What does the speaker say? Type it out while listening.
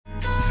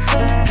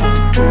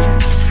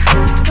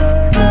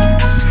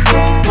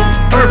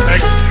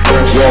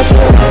Hey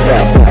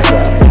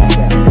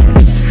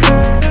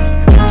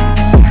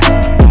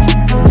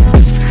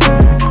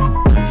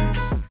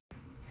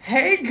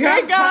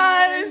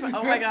guys!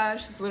 Oh my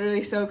gosh, it's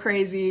literally so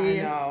crazy.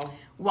 I know.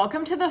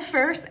 Welcome to the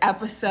first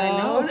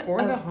episode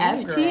for the of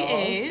Homegirls.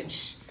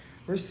 FTH.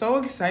 We're so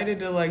excited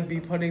to be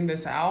putting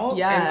this out.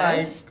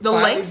 Yes, and, the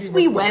finally lengths be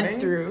we recording.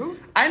 went through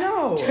I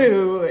know.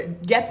 to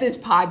get this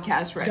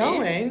podcast ready.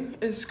 Going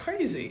is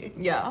crazy.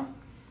 Yeah,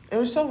 It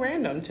was so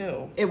random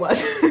too. it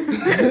was.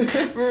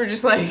 We were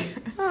just like,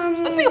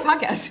 let's make a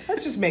podcast.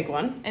 Let's just make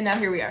one. And now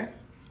here we are.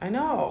 I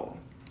know.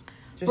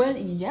 But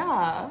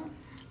yeah,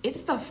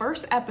 it's the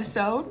first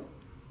episode.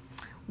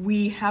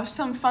 We have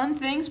some fun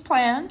things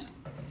planned.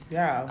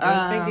 Yeah,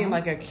 we're thinking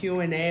like a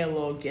Q&A, a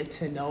little get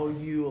to know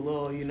you, a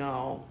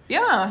little,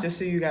 Yeah. just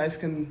so you guys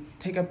can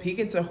take a peek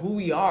into who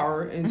we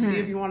are and see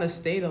if you want to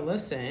stay to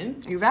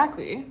listen.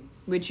 Exactly.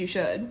 Which you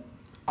should.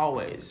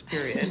 Always,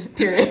 period.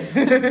 Period.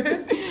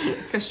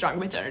 Because strong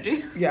bitch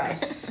energy.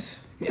 Yes.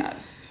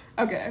 Yes.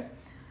 Okay.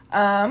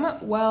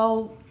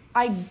 Well,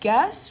 I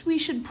guess we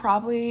should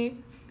probably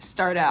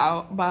start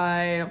out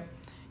by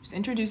just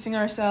introducing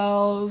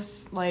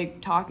ourselves,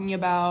 talking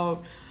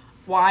about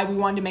why we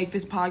wanted to make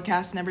this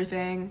podcast and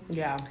everything.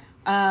 Yeah.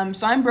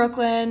 So I'm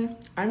Brooklyn.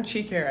 I'm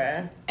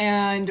Chikere.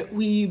 And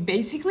we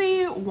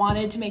basically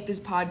wanted to make this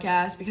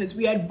podcast because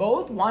we had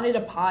both wanted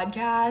a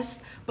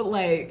podcast, but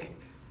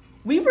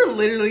we were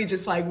literally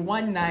just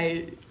one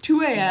night,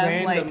 2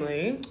 a.m.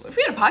 Randomly. If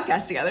we had a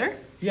podcast together.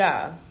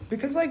 Yeah.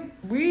 Because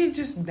we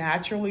just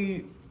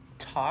naturally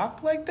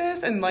talk like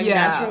this and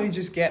Yeah. naturally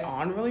just get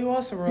on really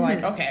well. So we're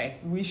okay,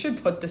 we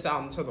should put this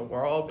out into the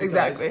world. Because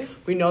Exactly.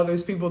 we know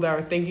there's people that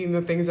are thinking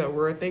the things that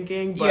we're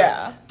thinking, but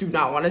Yeah. do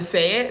not want to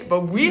say it.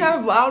 But we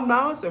have loud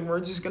mouths and we're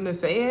just going to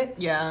say it.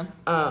 Yeah.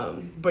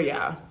 But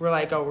yeah, we're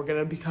we're going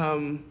to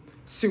become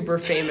super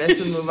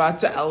famous and move out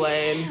to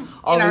LA and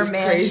all In this our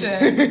crazy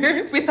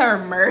mansion. With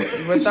our merch.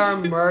 with our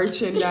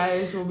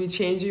merchandise. We'll be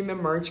changing the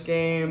merch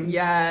game.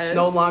 Yes.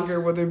 No longer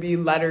will there be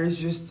letters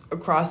just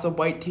across a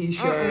white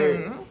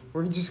t-shirt.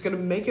 We're just gonna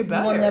make it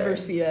better. We'll never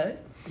see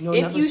it. You'll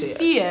If never you see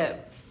see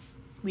it,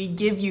 we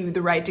give you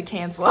the right to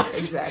cancel us.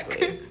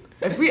 Exactly.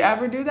 If we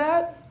ever do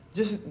that,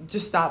 just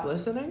stop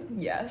listening.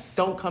 Yes.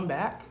 Don't come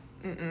back.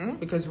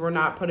 Because we're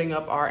not putting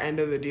up our end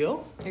of the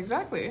deal.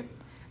 Exactly.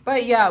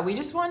 But yeah, we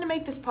just wanted to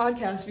make this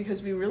podcast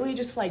because we really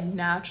just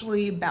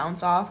naturally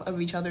bounce off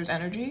of each other's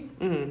energy.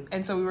 Mm-hmm.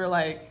 And so we were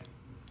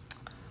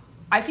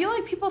I feel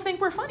like people think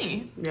we're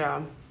funny.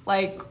 Yeah.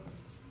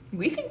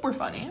 We think we're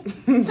funny.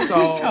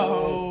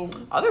 So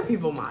other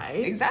people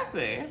might.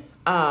 Exactly.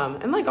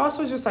 And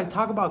also just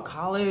talk about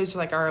college,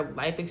 our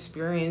life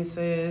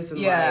experiences and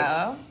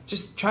Yeah.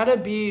 just try to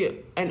be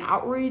an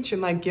outreach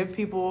and give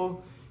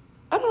people,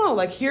 I don't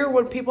know, hear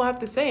what people have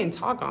to say and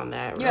talk on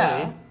that. Really.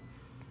 Yeah.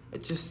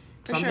 It's just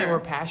For something sure. we're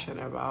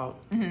passionate about.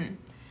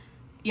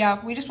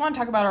 Yeah, we just want to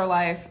talk about our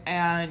life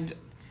and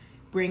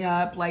bring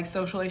up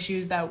social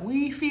issues that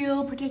we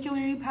feel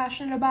particularly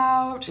passionate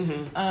about.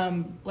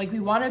 We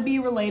want to be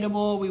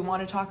relatable. We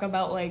want to talk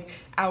about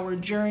our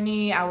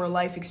journey, our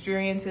life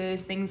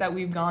experiences, things that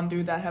we've gone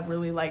through that have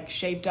really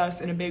shaped us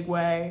in a big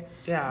way.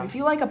 Yeah. We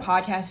feel like a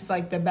podcast is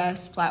the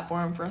best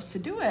platform for us to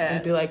do And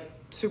it. be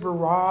super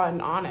raw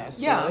and honest.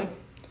 Yeah. Really.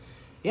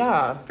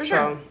 Yeah. For sure.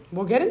 So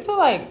we'll get into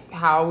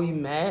how we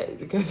met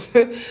because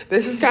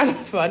this is kind of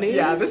funny.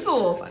 Yeah, this is a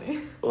little funny.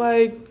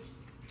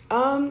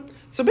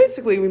 So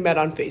basically we met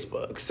on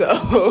Facebook. So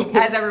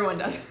As everyone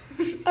does.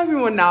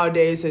 everyone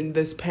nowadays in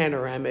this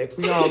panoramic,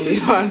 we all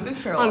meet on This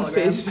on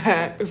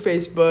parallelogram.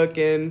 Facebook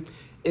and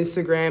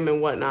Instagram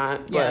and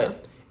whatnot. Yeah.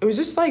 But it was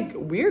just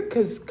weird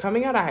because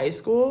coming out of high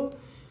school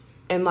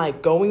and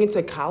going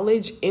into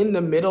college in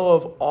the middle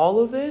of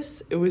all of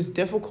this, it was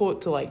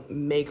difficult to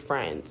make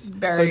friends.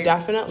 Very, so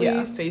definitely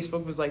yeah.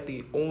 Facebook was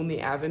the only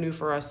avenue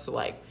for us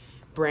to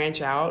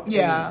branch out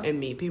Yeah. and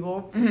meet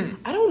people.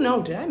 I don't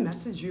know. Did I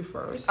message you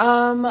first?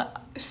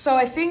 So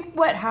I think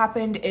what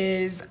happened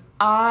is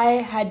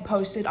I had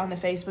posted on the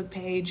Facebook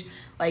page,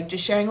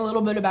 just sharing a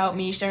little bit about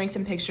me, sharing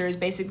some pictures,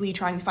 basically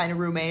trying to find a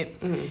roommate.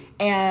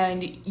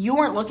 And you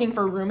weren't looking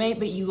for a roommate,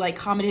 but you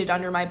commented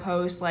under my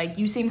post,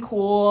 you seem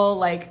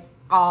cool,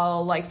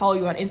 I'll follow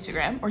you on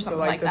Instagram or something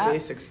like the that.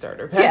 basic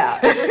starter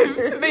pack.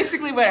 Yeah,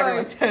 basically what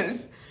everyone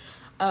says.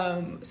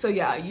 So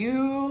yeah,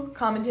 you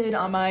commented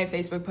on my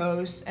Facebook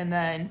post, and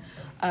then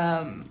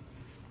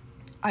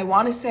I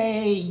want to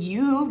say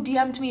you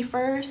DM'd me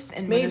first,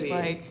 and Maybe. were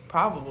just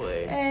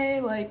Probably.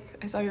 hey,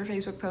 I saw your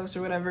Facebook post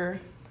or whatever.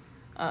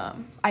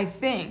 I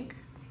think.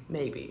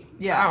 Maybe.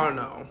 Yeah. I don't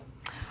know.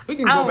 We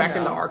can I go don't back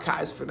in the know.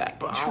 archives for that,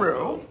 but I don't True.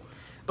 know.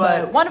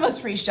 But one of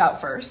us reached out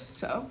first,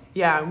 so.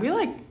 Yeah, we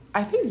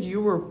I think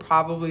you were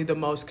probably the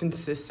most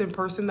consistent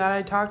person that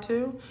I talked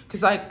to.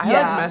 Because I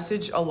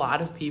messaged a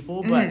lot of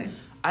people, but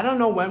I don't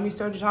know when we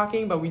started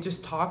talking, but we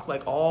just talked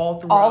all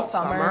throughout All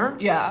summer.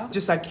 Yeah.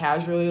 Just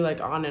casually,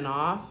 on and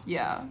off.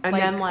 Yeah. And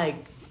then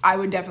I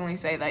would definitely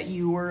say that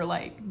you were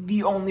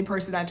the only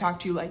person I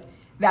talked to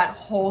that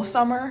whole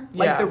summer.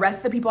 Like, Yeah. the rest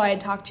of the people I had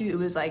talked to, it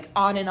was, like,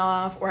 on and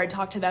off, or I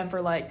talked to them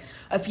for, like,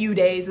 a few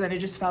days, and then it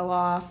just fell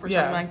off, or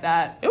something like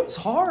that. It was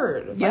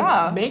hard.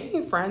 Yeah. Like,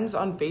 making friends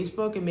on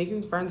Facebook and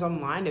making friends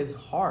online is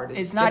hard.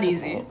 It's not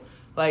difficult. easy.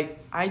 Like,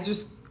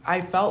 I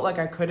felt like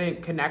I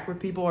couldn't connect with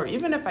people, or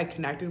even if I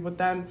connected with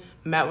them,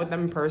 met with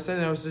them in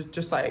person, it was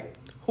just like,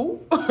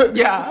 who?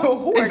 Yeah,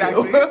 who are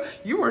exactly. you?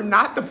 You were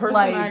not the person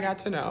Like, I got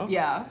to know.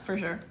 Yeah, for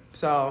sure.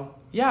 So,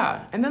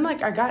 yeah. And then,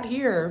 like, I got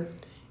here,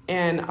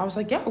 and I was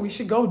like, yeah, we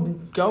should go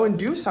and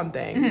do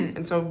something. Mm-hmm.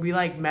 And so we,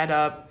 like, met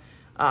up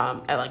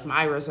at, like,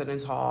 my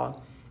residence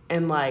hall,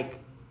 and, like,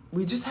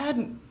 we just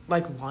had,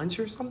 like, lunch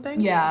or something.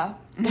 Yeah.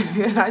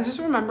 I just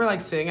remember,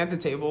 like, sitting at the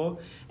table,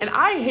 and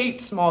I hate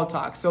small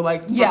talk. So,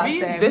 like, for me,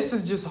 same. this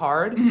is just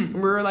hard. And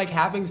we were, like,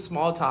 having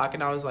small talk,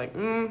 and I was like, I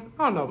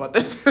don't know about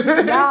this.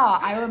 Yeah,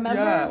 I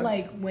remember, Yeah.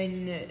 like,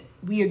 when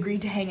we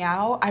agreed to hang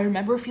out, I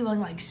remember feeling,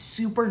 like,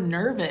 super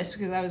nervous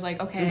because I was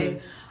like,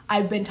 okay,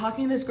 I've been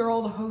talking to this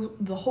girl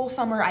the whole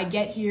summer. I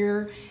get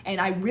here, and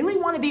I really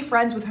want to be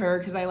friends with her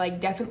because I, like,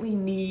 definitely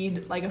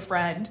need, like, a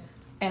friend.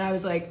 And I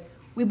was like,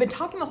 we've been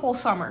talking the whole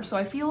summer, so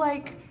I feel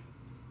like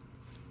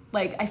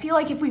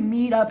if we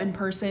meet up in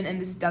person and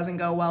this doesn't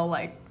go well,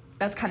 like,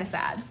 that's kind of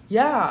sad.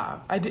 Yeah,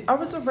 I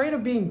was afraid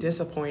of being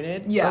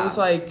disappointed. Yeah. I was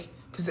like,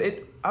 because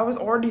I was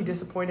already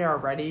disappointed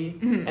already,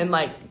 and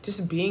like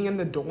just being in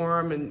the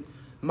dorm, and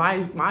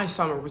my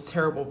summer was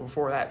terrible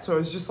before that, so it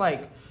was just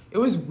like it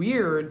was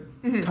weird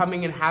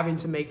coming and having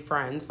to make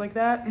friends like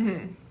that.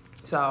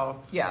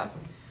 So Yeah.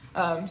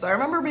 So I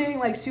remember being,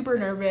 like, super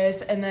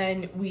nervous, and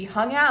then we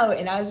hung out,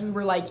 and as we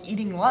were, like,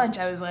 eating lunch,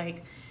 I was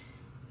like,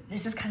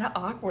 this is kind of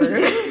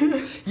awkward.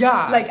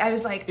 yeah, Like, I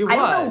was like, I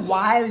don't know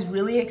why I was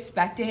really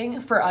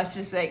expecting for us to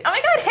just be like, oh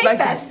my god, hey, like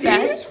bestie.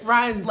 best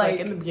friends like Like,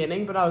 in the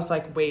beginning, but I was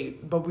like,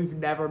 wait, but we've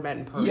never met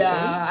in person.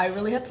 yeah, I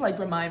really had to, like,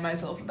 remind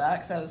myself of that,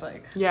 because I was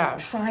like, Yeah.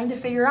 trying to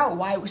figure out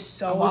why it was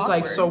so I was awkward.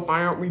 like, so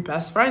why aren't we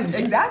best friends yet?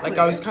 Exactly. Like,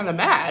 I was kind of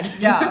mad.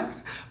 Yeah.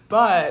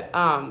 But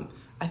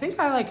I think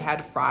I like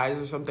had fries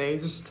or something.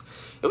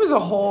 It was a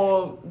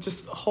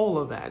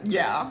whole event.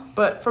 Yeah.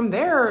 But from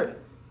there,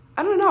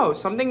 I don't know,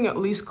 something at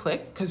least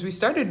clicked because we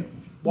started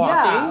walking.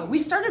 Yeah, we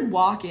started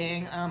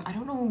walking. I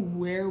don't know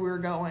where we were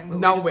going. But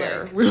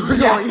Nowhere. We We were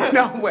going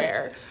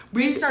nowhere.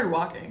 just started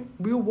walking.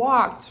 We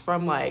walked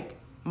from like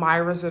my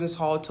residence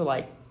hall to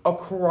like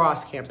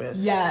across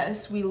campus.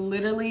 Yes, we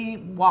literally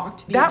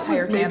walked the That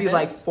entire was maybe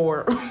campus.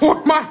 like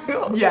 4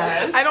 miles.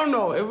 Yes. I don't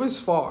know. It was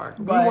far.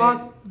 But we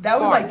walked that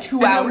was far. like 2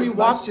 And then hours we of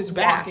walked us just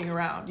back. walking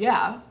around.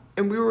 Yeah.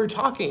 And we were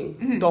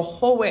talking the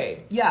whole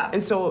way. Yeah.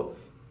 And so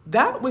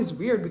that was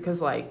weird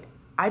because like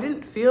it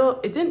didn't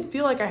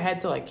feel like I had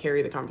to like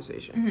carry the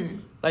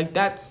conversation. Like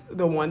that's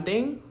the one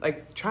thing.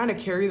 Like trying to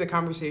carry the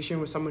conversation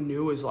with someone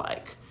new is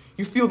like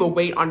you feel the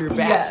weight on your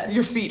back. Yes,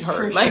 Your feet hurt.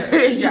 for Like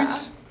sure. Yeah.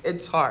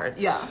 it's hard.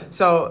 Yeah.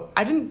 So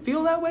I didn't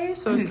feel that way.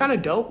 So it's kind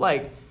of dope.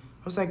 Like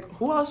I was like,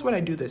 who else would I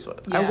do this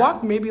with? I Yeah.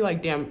 walked maybe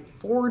like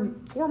 4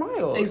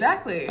 miles.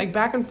 Exactly. Like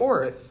back and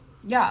forth.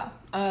 Yeah.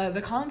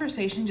 The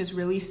conversation just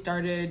really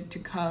started to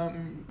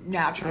come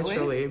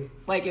naturally.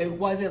 Like, it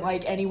wasn't,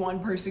 like, any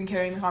one person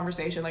carrying the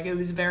conversation. Like, it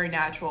was very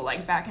natural,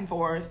 like, back and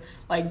forth.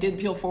 Like, didn't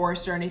feel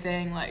forced or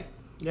anything. Like,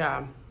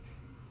 Yeah.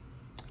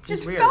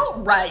 just weird.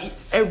 felt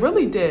right. It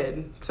really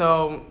did.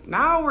 So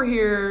now we're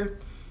here.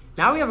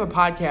 Now we have a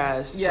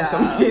podcast Yeah. for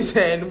some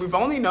reason. We've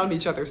only known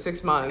each other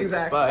 6 months.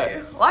 Exactly.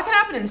 But A lot can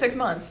happen in 6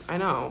 months. I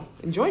know.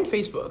 And join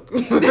Facebook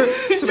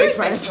to make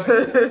friends.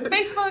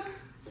 Facebook.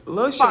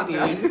 Little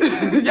Sponsor shady.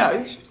 us.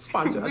 Yeah,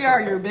 sponsor us. We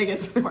are your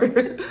biggest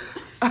support.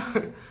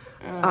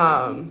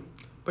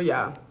 But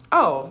yeah.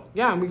 Oh,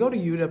 yeah, and we go to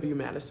UW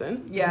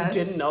Madison. Yes.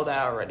 You didn't know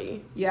that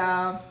already.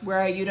 Yeah, we're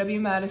at UW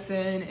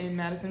Madison in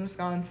Madison,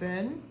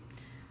 Wisconsin.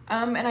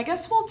 And I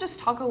guess we'll just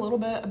talk a little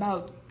bit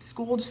about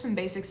school, just some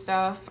basic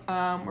stuff.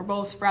 We're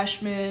both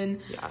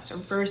freshmen. Yes. It's our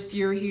first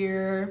year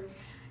here,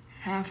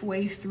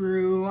 halfway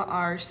through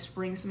our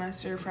spring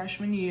semester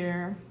freshman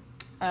year.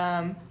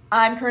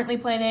 I'm currently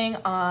planning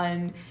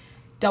on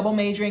double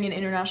majoring in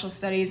international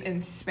studies in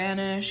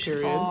Spanish.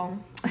 Period. Fall.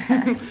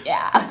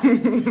 Yeah.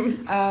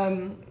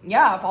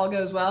 Yeah, if all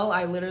goes well,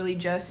 I literally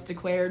just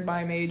declared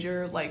my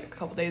major like a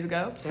couple days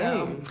ago.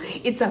 So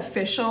Dang. it's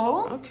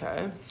official.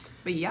 Okay.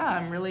 But yeah,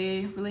 I'm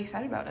really, really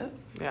excited about it.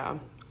 Yeah.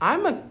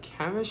 I'm a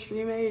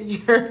chemistry major.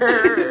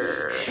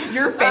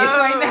 Your face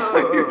right now,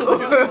 you're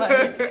literally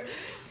like...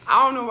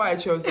 I don't know why I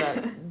chose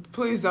that.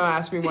 Please don't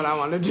ask me what I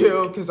want to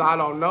do because I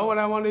don't know what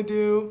I want to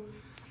do.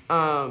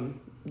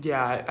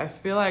 Yeah, I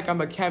feel like I'm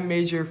a chem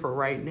major for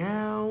right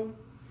now.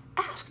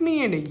 Ask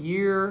me in a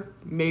year,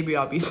 maybe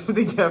I'll be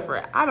something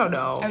different. I don't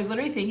know. I was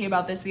literally thinking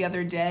about this the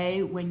other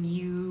day when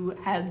you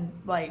had,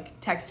 like,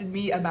 texted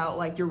me about,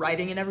 like, your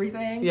writing and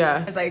everything. Yeah.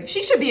 I was like,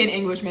 she should be an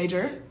English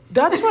major.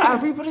 That's what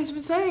everybody's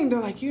been saying. They're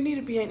like, you need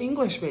to be an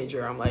English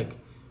major. I'm like,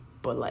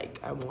 but, like,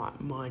 I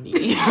want money.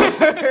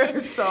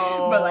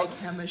 So. But, like,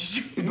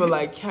 chemistry. But,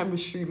 like,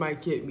 chemistry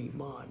might get me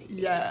money.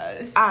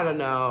 Yes. I don't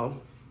know.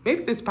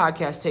 maybe this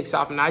podcast takes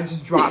off and I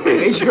just drop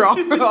Major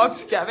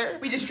altogether.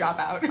 We just drop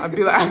out. I'd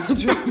be like, I would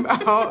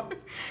drop out.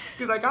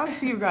 Be like, I'll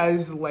see you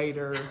guys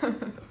later.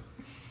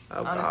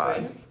 Oh,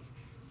 Honestly. God.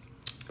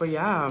 But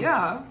yeah.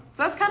 Yeah.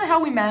 So that's kind of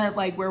how we met,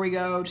 like where we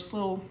go, just a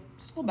little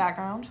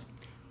background.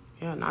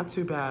 Yeah, not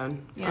too bad.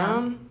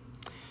 Yeah.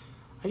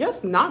 I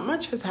guess not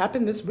much has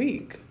happened this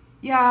week.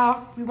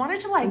 Yeah, we wanted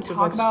to like Into, talk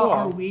like, about school.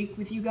 our week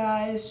with you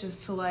guys,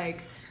 just to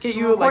like Get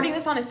we're you, recording like-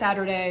 this on a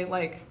Saturday.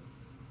 Like,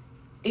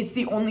 it's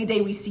the only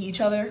day we see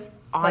each other,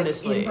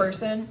 Honestly. like in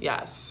person.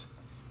 Yes.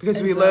 Because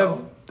And we so-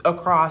 live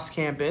across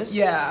campus.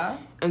 Yeah,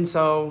 And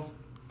so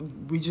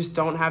we just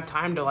don't have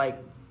time to like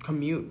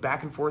commute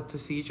back and forth to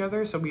see each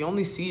other. So we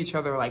only see each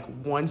other like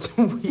once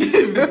a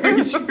week.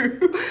 very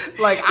true.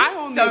 Like I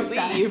only So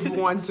sad. leave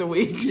once a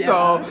week. Yeah.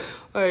 So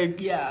like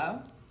Yeah.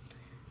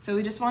 So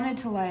we just wanted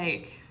to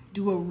like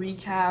do a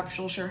recap.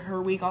 She'll share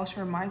her week, I'll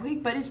share my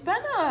week. But it's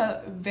been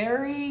a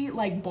very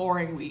like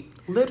boring week.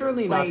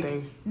 literally Like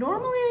nothing.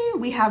 normally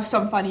we have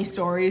some funny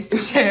stories to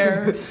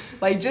share,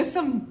 like just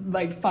some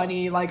like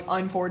funny like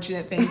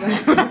unfortunate things that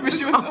happened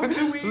to us over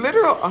the week.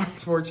 Literal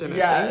unfortunate things.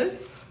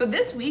 Yes, but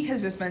this week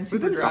has just been We've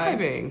super been dry.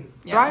 thriving.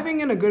 Yeah.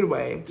 Thriving in a good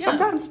way. Yeah.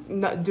 Sometimes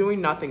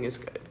doing nothing is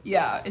good.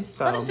 Yeah, it's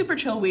been a So- super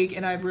chill week,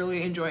 and I've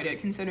really enjoyed it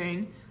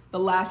considering the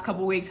last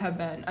couple weeks have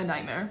been a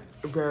nightmare.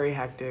 Very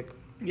hectic.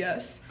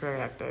 Yes. Very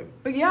hectic.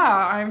 But yeah,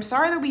 I'm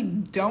sorry that we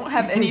don't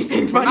have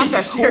anything But funny not to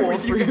that share cool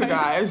with for you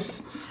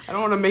guys. I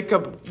don't want to make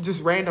up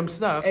just random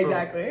stuff. but-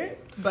 Exactly.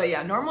 But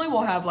yeah, normally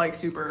we'll have like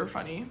super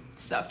funny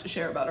stuff to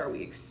share about our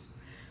weeks.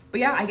 But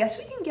yeah, I guess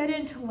we can get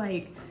into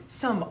like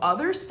some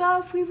other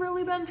stuff we've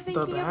really been The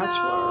thinking about.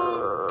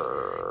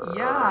 Bachelor.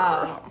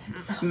 Yeah.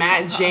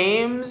 Matt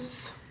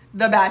James.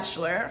 The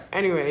Bachelor.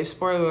 Anyway,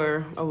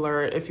 spoiler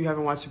alert if you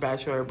haven't watched The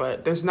Bachelor,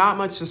 but there's not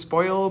much to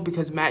spoil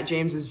because Matt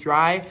James is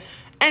dry.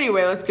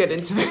 Anyway, let's get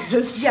into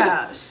this.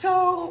 Yeah,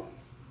 so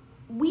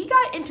we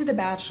got into The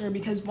Bachelor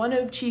because one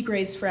of Cheek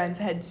Ray's friends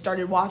had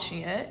started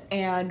watching it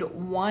and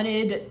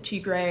wanted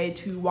Cheek Ray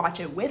to watch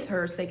it with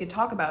her so they could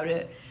talk about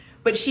it,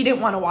 but she didn't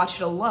want to watch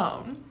it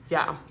alone.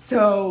 Yeah.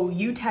 So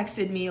you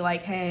texted me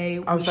like, "Hey,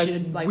 I was we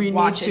should like we need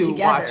watch it to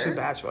together." watch The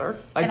Bachelor.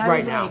 Like and I right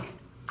was now. like,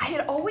 I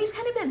had always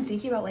kind of been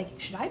thinking about like,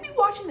 should I be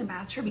watching The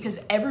Bachelor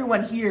because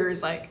everyone here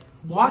is like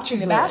watching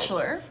The it.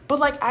 Bachelor. But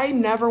like I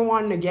never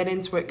wanted to get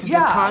into it because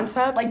Yeah, the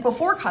concept like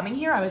before coming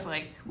here, I was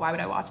like, why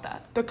would I watch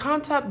that? the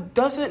concept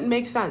doesn't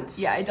make sense.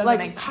 Yeah, it doesn't like,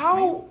 make sense to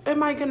How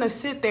am I gonna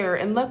sit there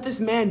and let this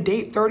man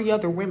date 30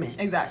 other women?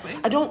 Exactly.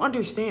 I don't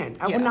understand.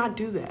 I Yeah. would not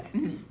do that.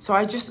 Mm-hmm. So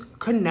I just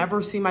could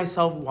never see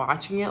myself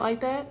watching it like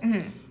that.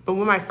 Mm-hmm. But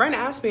when my friend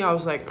asked me, I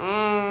was like,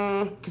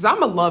 because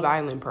I'm a Love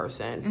Island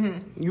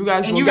person. You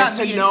guys And will you get got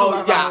to me into know.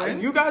 Love Yeah,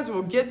 Island. you guys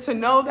will get to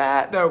know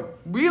that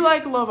we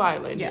like Love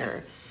Island here.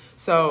 Yes.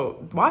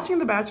 So watching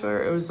The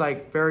Bachelor, it was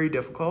like very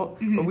difficult,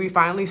 Mm-hmm. but we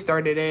finally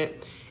started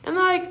it, and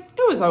like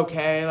it was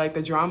okay. Like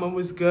the drama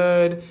was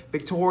good.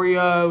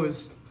 Victoria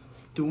was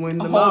doing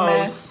the A whole most.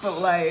 mess,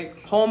 but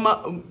like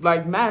whole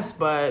like mess,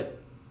 but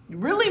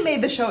really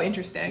made the show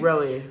interesting.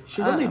 really,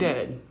 she really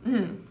did.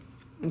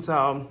 And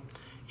so,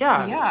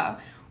 yeah, Yeah.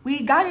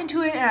 We got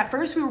into it, and at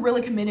first we were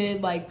really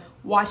committed, like,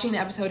 watching the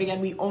episode again.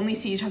 We only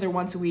see each other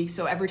once a week,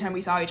 so every time we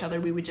saw each other,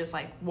 we would just,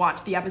 like,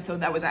 watch the episode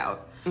that was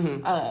out.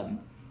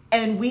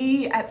 And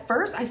we, at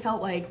first, I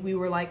felt like we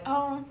were like,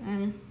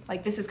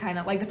 like, this is kind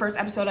of, like, the first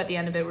episode at the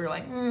end of it, we were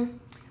like,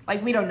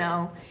 like, we don't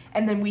know.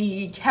 And then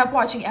we kept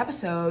watching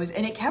episodes,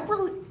 and it kept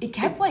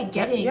like,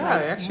 getting, it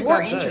like, actually more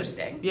got good.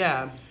 interesting.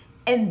 Yeah.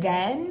 And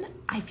then,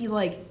 I feel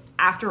like,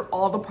 after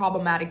all the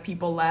problematic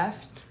people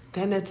left,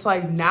 Then it's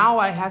like now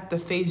I have to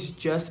face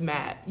just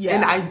Matt. Yeah.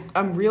 And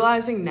I'm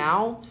realizing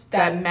now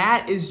that That-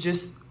 Matt is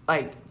just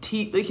like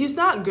like he's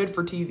not good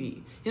for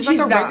TV. He's like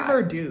He's a not.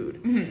 regular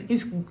dude.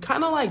 He's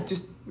kind of like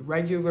just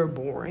regular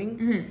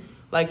boring.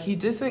 Like he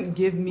doesn't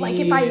give me like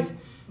if I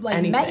like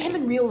anything. met him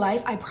in real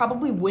life, I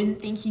probably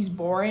wouldn't think he's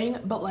boring,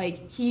 but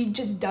like he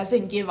just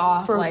doesn't give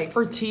off for like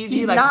for TV.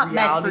 He's like not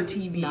reality, meant for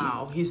TV.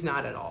 No, he's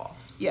not at all.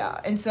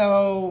 Yeah, and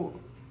so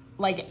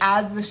like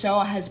as the show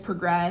has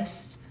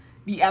progressed,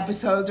 the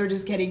episodes are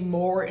just getting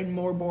more and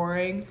more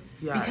boring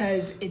Yes.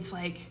 because it's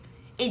like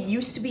it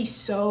used to be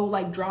so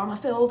like drama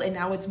filled, and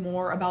now it's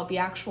more about the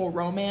actual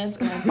romance,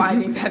 and I'm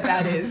finding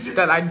that is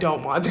That I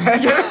don't want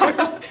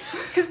that.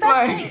 because that's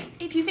like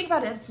if you think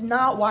about it, it's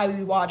not why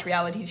we watch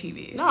reality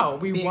TV. No,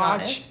 we being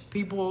watch honest.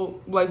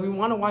 people like we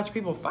want to watch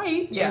people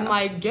fight Yeah. and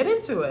like get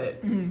into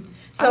it.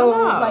 So, I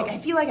don't know. like, I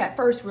feel like at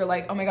first we're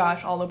like, oh my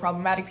gosh, all the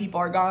problematic people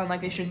are gone,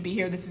 like, they shouldn't be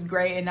here, this is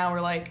great, and now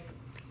we're like,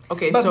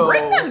 Okay, but so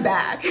bring them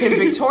back. can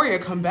Victoria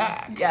come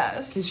back?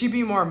 Yes. Can she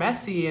be more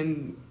messy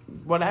and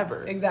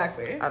whatever?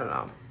 Exactly. I don't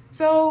know.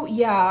 So,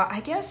 yeah, I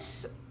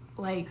guess,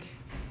 like,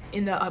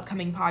 in the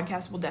upcoming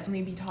podcast, we'll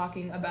definitely be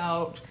talking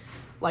about,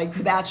 like,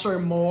 The Bachelor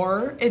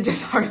more and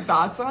just our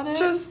thoughts on it.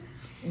 Just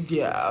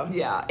yeah.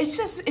 Yeah,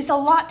 it's a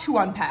lot to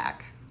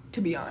unpack,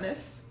 to be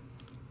honest.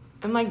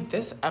 And like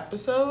this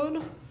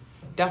episode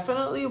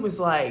definitely was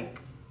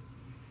like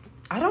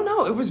I don't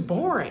know, it was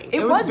boring.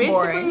 It was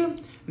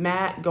boring.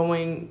 Matt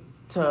going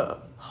to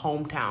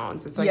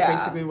hometowns. It's like Yeah.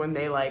 basically when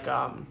they like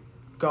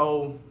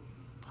go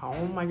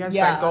home, I guess.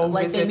 Yeah, Like go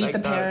like visit they meet like the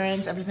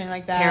parents, everything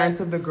like that. parents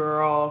of the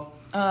girl.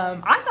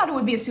 I thought it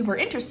would be a super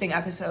interesting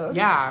episode.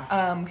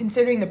 Yeah.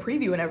 Considering the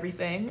preview and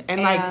everything.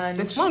 And like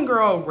this one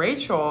girl,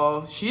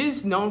 Rachel,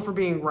 she's known for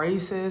being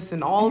racist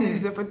and all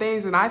these different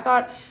things. And I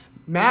thought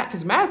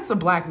because Matt's a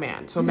black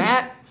man, so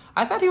Matt,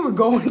 I thought he would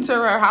go into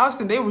her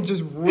house and they would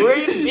just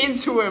rip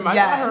into him. I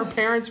thought her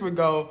parents would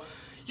go,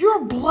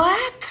 "You're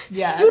black?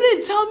 Yes. You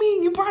didn't tell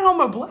me you brought home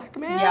a black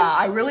man?" Yeah,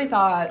 I really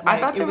thought I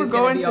thought they would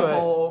go into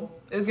it.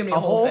 It was gonna be a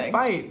whole thing.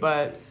 fight,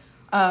 but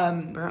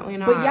apparently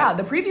not. But yeah,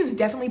 the previews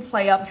definitely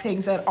play up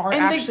things that aren't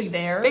actually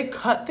there. They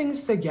cut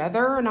things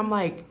together, and I'm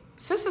like,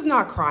 sis is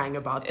not crying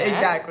about that.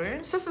 Exactly.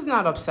 Sis is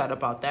not upset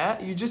about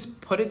that. You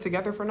just put it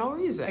together for no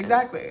reason.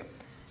 Exactly.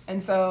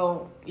 And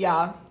so,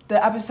 yeah,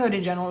 the episode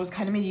in general was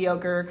kind of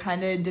mediocre,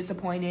 kind of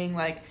disappointing.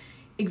 Like,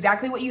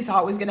 exactly what you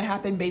thought was going to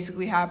happen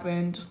basically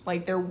happened.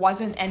 Like, there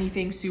wasn't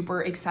anything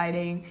super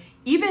exciting.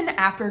 Even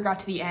after it got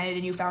to the end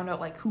and you found out,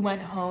 like, who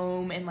went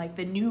home and, like,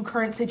 the new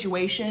current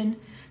situation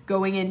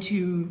going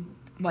into,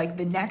 like,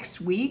 the next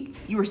week,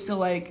 you were still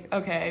like,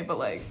 okay, but,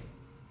 like,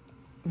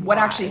 what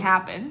actually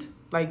happened?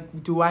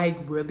 Like, do I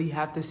really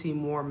have to see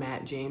more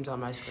Matt James on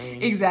my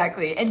screen?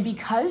 Exactly. And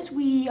because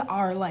we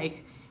are,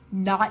 like,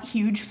 not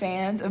huge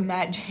fans of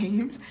Matt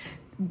James,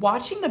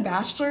 watching The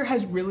Bachelor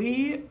has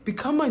really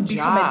become a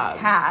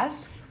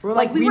task. We're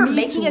like we were need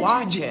making to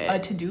watch a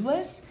to-do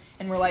list,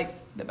 and we're like,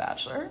 The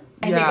Bachelor?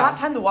 And they got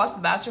time to watch The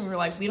Bachelor, and we were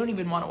like, we don't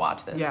even want to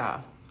watch this. Yeah,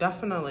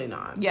 definitely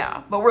not.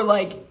 Yeah, but we're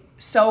like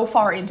so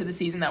far into the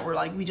season that we're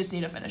like, we just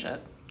need to finish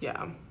it.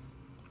 Yeah.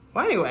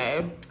 Well,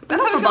 anyway,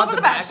 that's how we feel about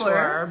The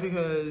Bachelor.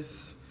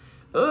 Because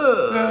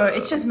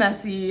it's just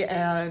messy,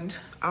 and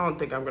I don't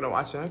think I'm gonna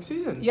watch the next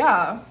season.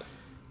 Yeah.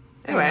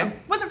 Anyway,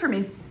 wasn't for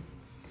me.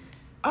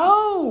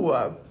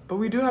 Oh, but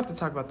we do have to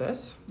talk about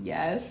this.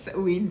 Yes,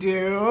 we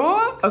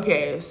do.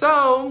 Okay,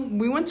 so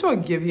we went to a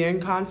Giveon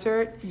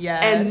concert.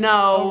 Yes. And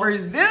no. Over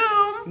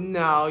Zoom.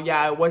 No,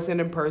 yeah, it wasn't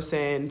in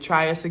person.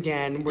 Try us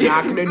again. We're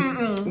not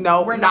gonna.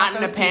 No, we're not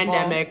in a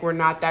pandemic. We're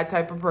not that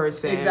type of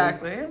person.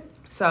 Exactly.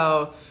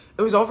 So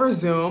it was over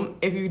Zoom.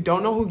 If you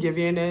don't know who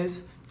Giveon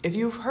is, if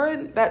you've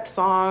heard that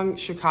song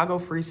Chicago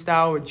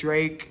Freestyle with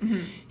Drake,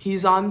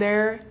 he's on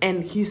there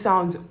and he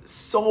sounds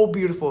so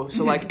beautiful.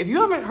 So like if you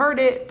haven't heard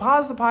it,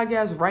 pause the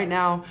podcast right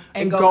now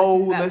and go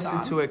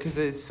listen to it because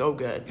it is so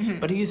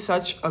good. But he's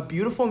such a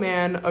beautiful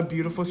man, a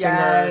beautiful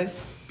singer,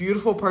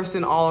 beautiful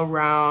person all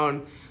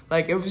around.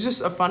 Like it was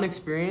just a fun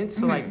experience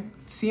to like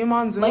see him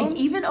on Zoom. Like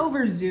even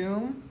over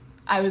Zoom,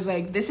 I was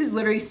like, this is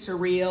literally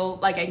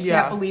surreal. Like I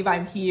can't believe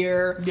I'm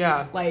here.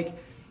 Yeah. Like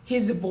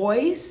his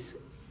voice,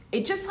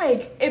 it just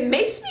like it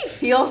makes me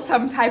feel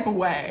some type of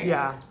way.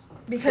 Yeah.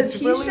 Because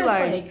he's really just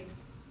like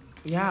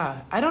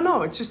yeah, I don't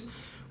know. It's just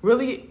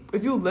really,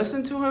 if you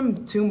listen to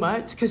him too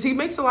much, because he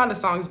makes a lot of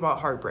songs about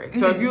heartbreak.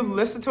 So if you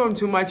listen to him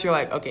too much, you're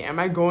like, okay, am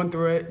I going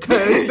through it?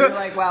 Cause, you're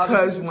like, wow,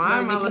 this is why really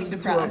am I making me listening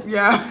depressed. to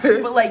him?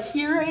 Yeah. But like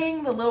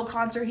hearing the little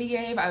concert he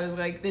gave, I was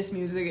like, this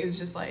music is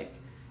just like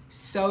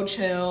so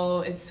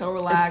chill. It's so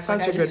relaxed. It's such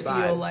like, a I just good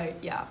feel vibe.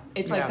 like,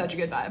 it's like such a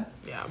good vibe.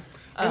 Yeah.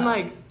 And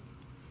like,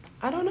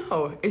 I don't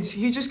know.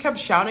 He just kept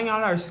shouting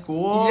out our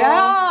school. Yeah,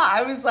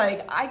 I was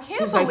like, I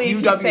can't believe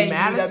he's saying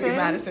Madison. UW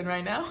Madison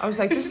right now. I was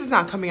like, this is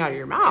not coming out of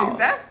your mouth.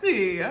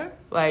 Exactly.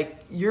 Like,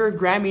 you're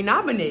Grammy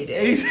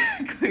nominated.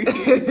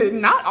 Exactly.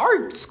 Not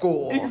our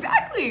school.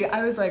 Exactly.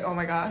 I was like, oh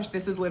my gosh,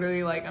 this is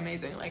literally like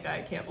amazing. Like,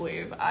 I can't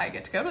believe I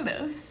get to go to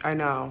this. I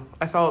know.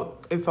 It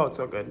felt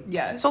so good.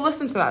 Yes. So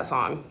listen to that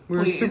song. We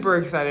were super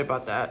excited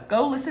about that.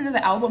 Go listen to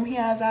the album he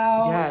has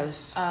out.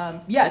 Yes.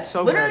 Yes.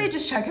 So literally good.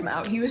 just check him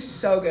out. He was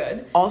so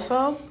good.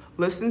 Also,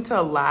 listen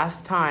to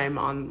Last Time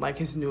on like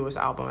his newest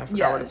album. I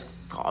forgot what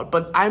it's called.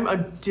 But I'm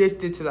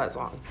addicted to that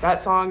song.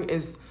 That song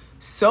is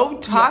so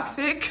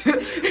toxic, but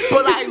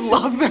I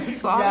love that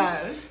song.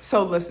 Yes.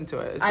 So listen to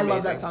it. It's amazing.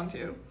 love that song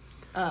too.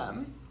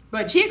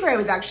 But Chia Gray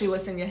was actually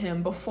listening to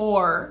him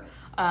before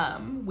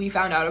we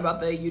found out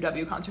about the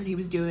UW concert he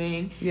was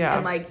doing. Yeah.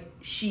 And like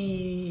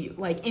she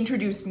like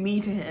introduced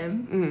me to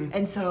him.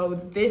 And so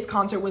this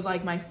concert was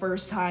like my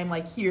first time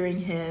like hearing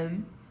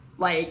him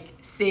like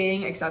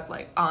sing, except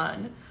like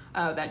on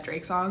that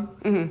Drake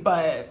song.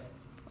 But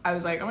I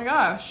was like, oh my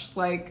gosh,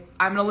 like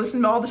I'm gonna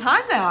listen to him all the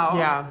time now.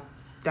 Yeah.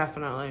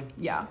 Definitely.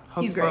 Yeah.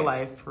 Hopes he's great. for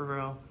life, for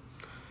real.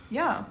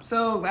 Yeah.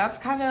 So that's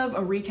kind of a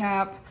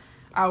recap.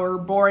 Our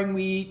boring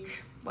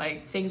week,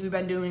 like things we've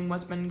been doing,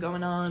 what's been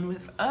going on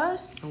with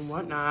us. And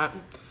whatnot.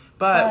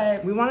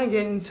 But we want to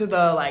get into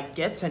the, like,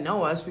 get to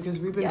know us because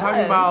we've been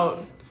talking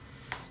about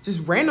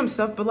just random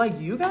stuff, but, like,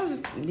 you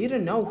guys need to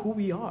know who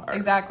we are.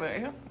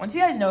 Exactly. Once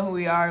you guys know who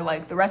we are,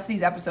 like, the rest of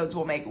these episodes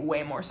will make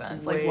way more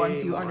sense. Like,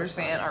 once you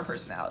understand our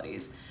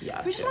personalities.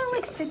 Yes, we just want to,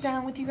 like, sit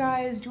down with you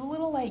guys, do a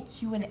little, like,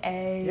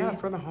 Q&A. Yeah,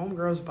 for the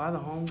homegirls, by the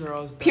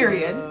homegirls.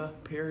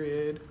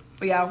 Period.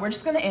 But, yeah, we're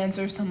just going to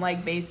answer some,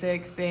 like,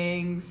 basic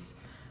things.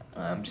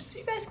 Just so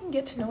you guys can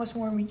get to know us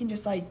more and we can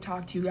just, like,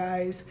 talk to you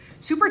guys.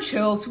 Super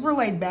chill, super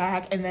laid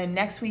back. And then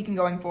next week and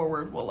going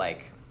forward, we'll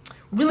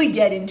really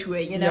get into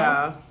it, you know?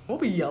 Yeah. We'll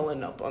be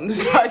yelling up on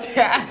this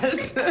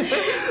podcast.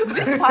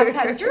 This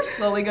podcast, you're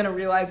slowly going to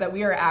realize that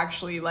we are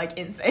actually, like,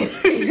 insane.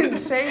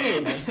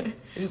 Insane.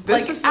 This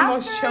like, is the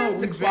most chill after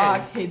the we've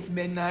clock been. hits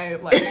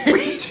midnight, like,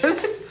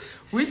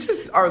 We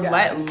just are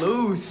let Yes.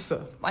 loose.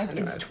 Like,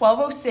 it's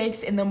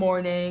 12:06 in the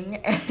morning,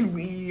 and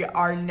we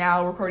are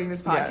now recording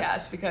this podcast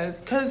Yes. because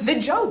the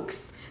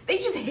jokes, they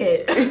just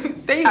hit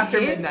They after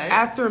hit midnight.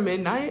 After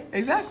midnight.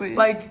 Exactly.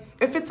 Like,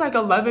 if it's like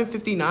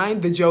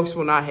 11:59, the jokes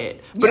will not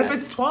hit. But if Yes.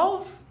 it's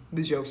 12,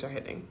 the jokes are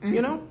hitting.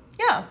 You know?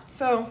 Yeah,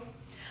 so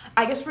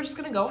I guess we're just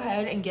gonna go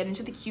ahead and get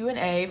into the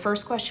Q&A.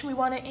 First question we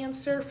want to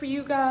answer for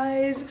you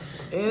guys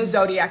is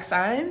zodiac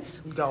signs.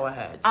 Go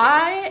ahead. sis.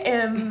 I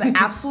am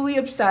absolutely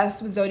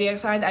obsessed with zodiac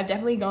signs. I've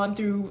definitely gone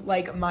through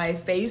like my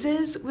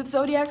phases with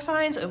zodiac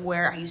signs of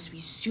where I used to be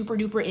super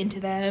duper into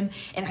them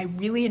and I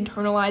really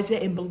internalized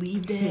it and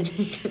believed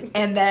it.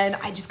 And then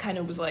I just kind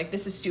of was like,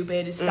 this is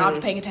stupid,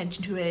 stopped paying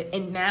attention to it.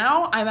 And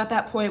now I'm at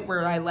that point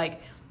where I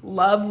like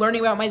love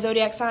learning about my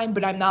zodiac sign,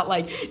 but I'm not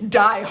like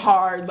die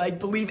hard, like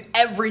believe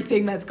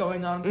everything that's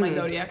going on with my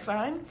zodiac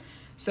sign.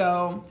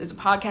 So there's a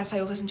podcast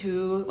I listen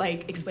to,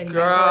 like explaining my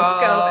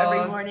horoscope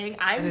every morning.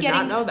 I'm did getting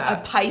not know that.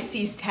 a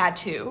Pisces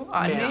tattoo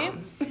on Yeah.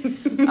 me.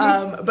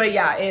 But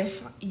yeah,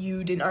 if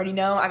you didn't already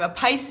know, I'm a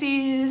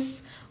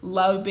Pisces.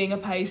 Love being a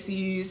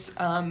Pisces.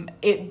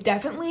 It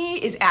definitely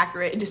is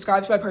accurate. It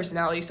describes my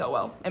personality so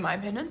well, in my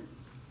opinion.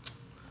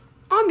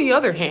 On the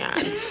other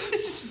hand,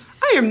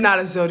 I am not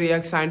a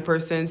zodiac sign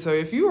person. So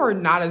if you are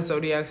not a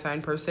zodiac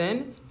sign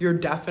person,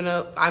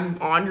 I'm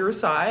on your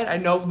side. I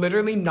know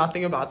literally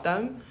nothing about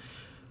them.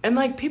 And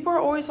like people are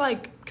always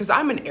like, because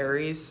I'm an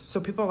Aries, so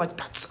people are like,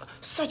 that's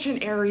such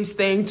an Aries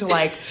thing to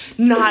like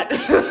not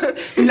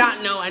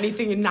know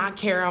anything and not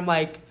care. I'm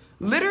like,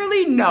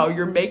 literally no,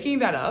 you're making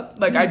that up.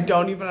 Like I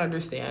don't even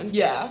understand.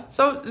 Yeah.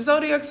 So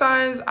zodiac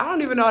signs, I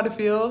don't even know how to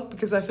feel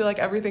because I feel like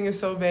everything is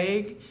so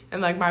vague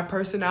and like my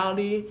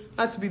personality,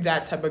 not to be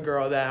that type of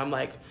girl that I'm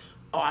like,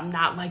 oh, I'm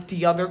not like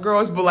the other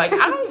girls, but like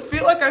I don't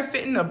feel like I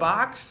fit in a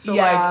box. So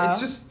Yeah.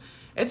 like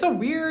it's a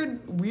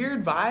weird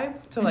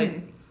vibe to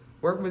like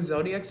work with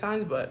zodiac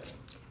signs, but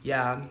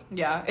yeah.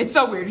 Yeah. It's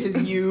so weird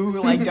because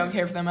you like don't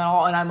care for them at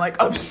all, and I'm like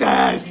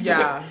obsessed.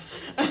 Yeah.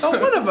 So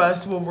one of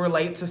us will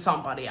relate to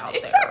somebody out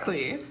there.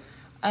 Exactly.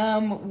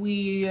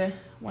 We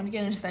want to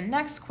get into the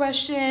next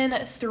question.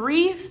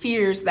 3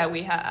 fears that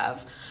we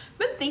have. I've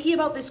been thinking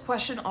about this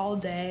question all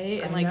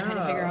day and like trying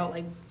to figure out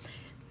like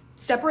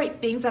separate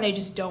things that I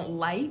just don't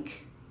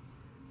like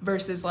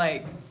versus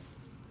like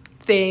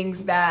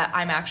things that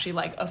I'm actually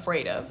like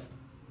afraid of.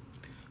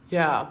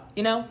 Yeah.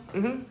 You know?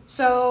 Mm-hmm.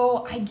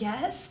 So I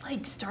guess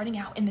like starting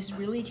out, and this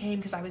really came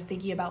because I was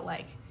thinking about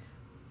like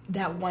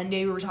that one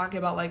day we were talking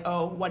about like,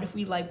 oh, what if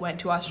we like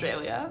went to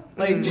Australia?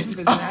 Like just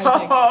visiting. I was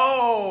like,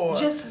 Oh.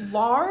 just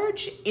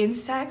large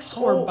insects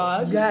or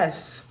bugs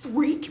Yes.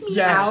 freak me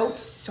Yes. out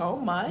so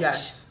much.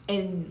 Yes.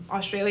 And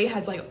Australia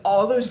has like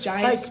all those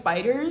giant Like-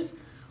 spiders.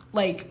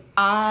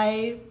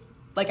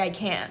 I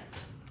can't.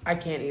 I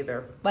can't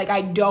either. Like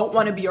I don't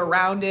want to be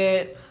around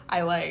it.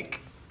 I like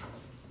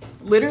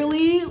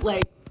literally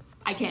like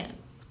I can't.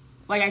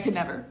 Like I could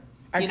never.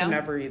 I could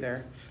never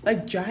either.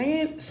 Like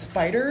giant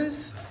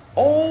spiders.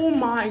 Oh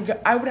my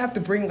god! I would have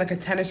to bring like a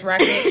tennis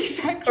racket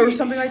Exactly. or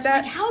something like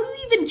that. Like, how do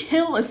you even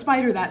kill a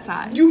spider that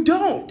size? You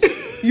don't.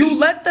 You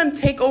let them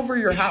take over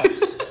your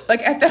house.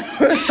 Like at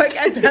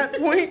that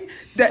point,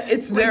 that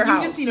it's their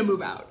house. You just need to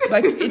move out.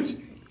 Like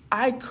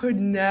I could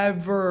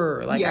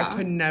never. Like Yeah. I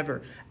could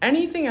never.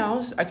 Anything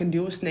else, I can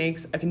deal with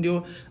snakes. I can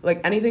do like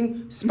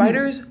anything.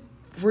 Spiders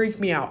freak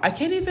me out. I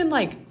can't even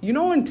like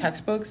in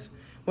textbooks.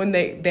 When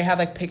they have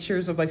like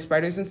pictures of like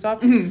spiders and stuff,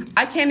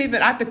 I can't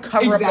even. I have to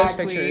cover up those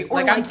pictures. Or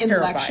Like like I'm in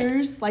terrified.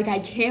 lectures, like I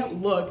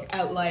can't look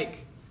at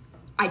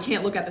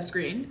the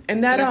screen.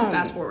 And that you have to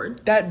fast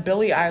forward. that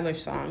Billie Eilish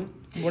song.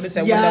 What is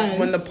that? Yes.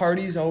 When the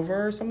party's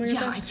over or something Yeah,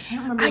 like that. I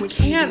can't remember. I which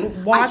can't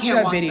music. watch I can't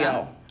that watch video.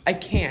 that. I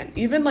can't.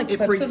 Even like It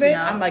clips freaks of me it.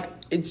 out. I'm like,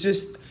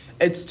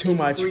 it's too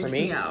much for Freaks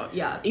me. out.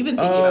 Yeah, even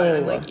thinking about it,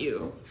 I'm Oh. like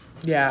you.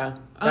 Yeah,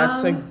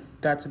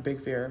 that's a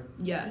big fear.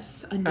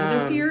 Yes,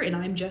 another fear, and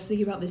I'm just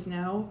thinking about this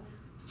now.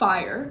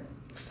 Fire.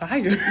 Fire.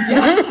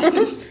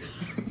 Yes.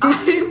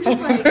 I'm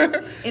just like,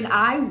 and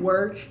I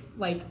work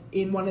like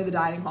in one of the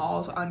dining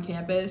halls on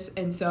campus,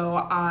 and so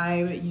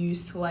I'm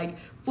used to like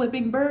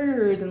flipping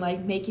burgers and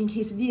like making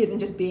quesadillas and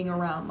just being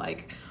around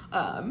like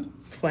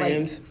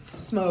Flames. like,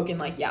 smoke and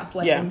like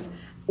flames. Yeah.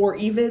 Or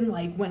even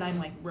like when I'm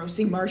like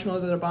roasting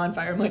marshmallows at a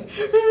bonfire, I'm like,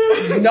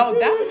 No,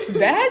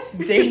 that's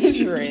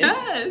dangerous.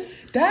 yes,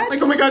 That's like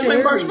oh my gosh, my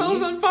scary.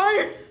 marshmallow's on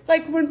fire.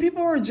 Like when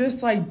people are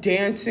just like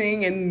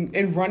dancing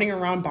and running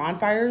around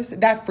bonfires,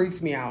 that freaks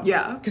me out.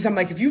 Yeah. Because I'm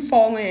like, if you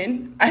fall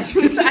in, I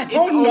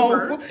don't know.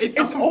 over.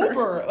 It's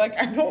over.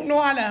 Like I don't know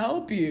how to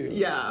help you.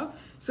 Yeah,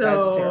 That's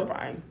so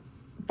terrifying.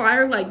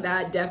 fire like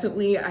that,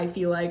 definitely I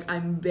feel like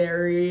I'm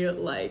very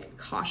like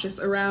cautious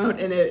around,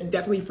 and it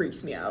definitely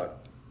freaks me out.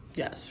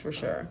 Yes, for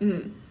sure.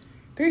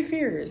 3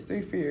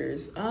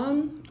 fears.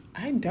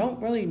 I don't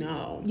really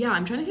know. Yeah,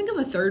 I'm trying to think of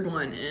a third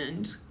one,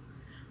 and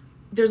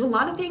there's a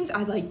lot of things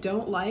I like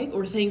don't like,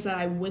 or things that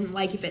I wouldn't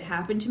like if it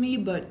happened to me,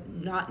 but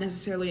not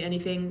necessarily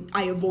anything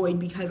I avoid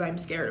because I'm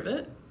scared of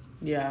it.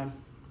 Yeah.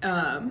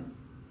 Um,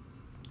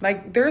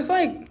 Like, there's,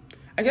 like,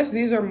 I guess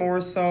these are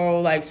more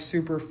so, like,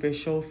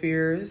 superficial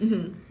fears.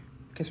 Mm-hmm.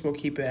 I guess we'll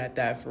keep it at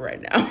that for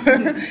right now.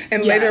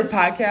 In later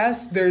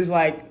podcasts, there's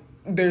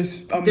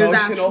emotional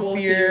actual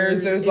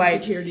fears. There's, like,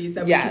 insecurities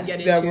that we can get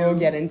into. that we'll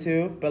get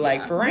into. But,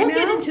 like, for right now...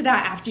 We'll get into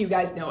that after you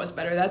guys know us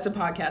better. That's a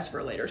podcast for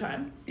a later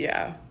time.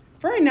 Yeah.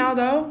 For right now,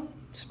 though,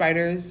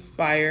 spiders,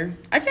 fire.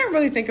 I can't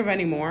really think of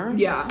any more.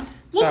 Yeah.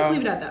 We'll just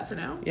leave it at that for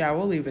now. Yeah,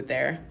 we'll leave it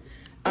there.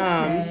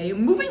 Okay,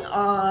 moving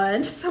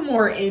on to some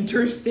more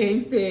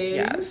interesting things.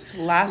 Yes,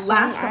 last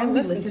song I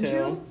listened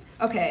to.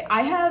 Okay,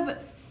 I have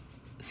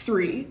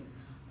 3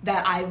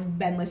 that I've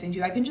been listening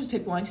to. I can just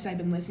pick one because I've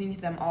been listening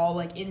to them all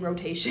like in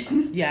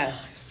rotation.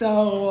 Yes.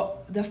 So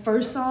the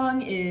first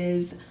song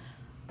is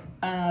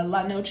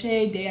La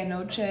Noche de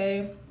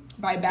Anoche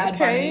by Bad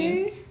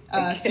Bunny.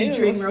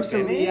 Featuring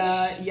Rosalia.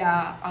 Spanish.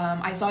 Yeah,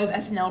 I saw his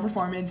SNL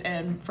performance,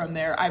 and from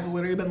there I've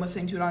literally been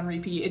listening to it on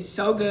repeat. It's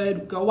so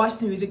good. Go watch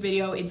the music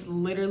video. It's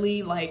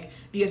literally like,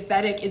 the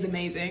aesthetic is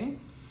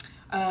amazing.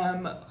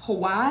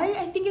 Hawaii,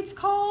 I think it's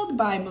called,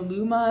 by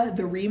Maluma,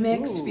 the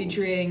remix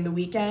featuring The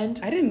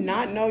Weeknd. I did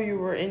not know you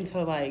were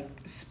into like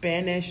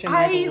Spanish and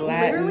like I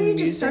Latin literally just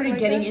music started like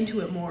getting that. into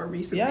it more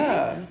recently.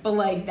 Yeah. But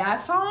like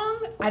that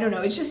song, I don't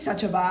know, it's just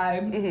such a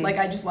vibe. Mm-hmm. Like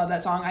I just love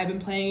that song. I've been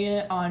playing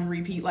it on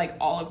repeat like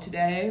all of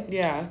today.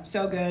 Yeah.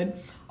 So good.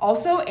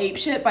 Also, Ape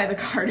Shit by the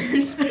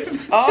Carters.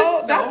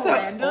 That's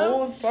an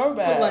old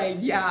throwback. But like,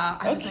 yeah,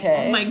 I was like,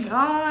 Okay. oh my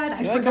god,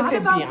 I You're like, forgot okay,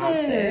 about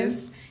Beyonce.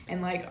 this.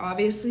 And like,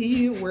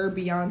 obviously, we're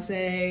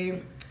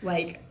Beyonce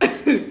like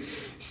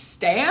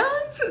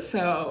stans.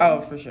 So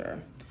Oh, for sure.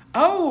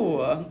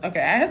 Oh, okay.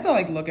 I had to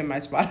like look at my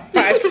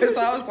Spotify because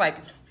I was like,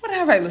 what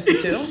have I listened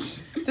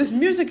to? Does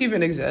music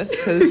even exist?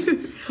 Because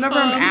whenever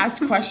I'm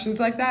asked questions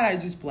like that, I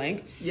just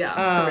blank.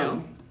 yeah, for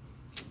real.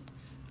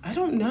 I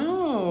don't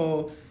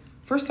know.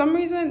 For some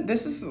reason,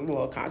 this is a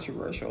little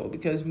controversial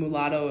because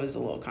Mulatto is a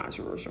little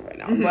controversial right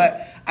now. Mm-hmm.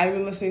 But I've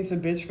been listening to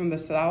Bitch from the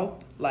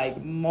South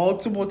like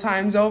multiple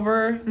times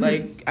over. Mm-hmm.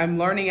 Like I'm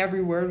learning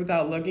every word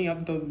without looking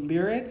up the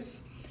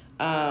lyrics.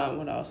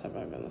 What else have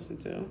I been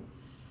listening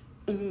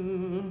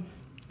to?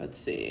 Let's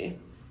see.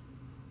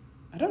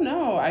 I don't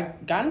know. I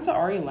got into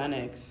Ari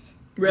Lennox.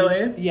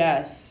 Really?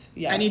 Yes.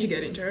 I need to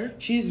get into her.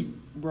 She's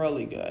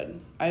really good.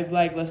 I've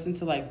like listened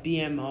to like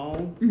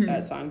BMO,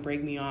 that song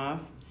Break Me Off.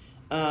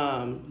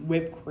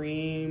 Whipped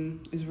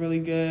Cream is really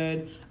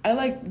good. I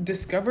like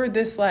discovered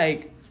this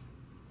like,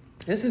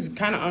 this is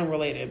kind of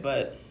unrelated,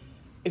 but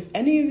if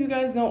any of you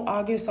guys know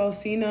August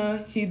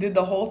Alsina, he did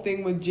the whole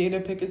thing with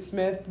Jada Pinkett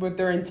Smith with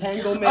their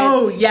entanglement.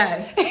 Oh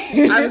yes,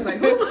 I was like,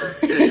 who?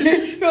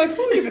 You're like,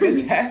 who even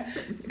is that?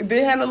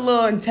 They had a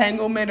little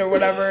entanglement or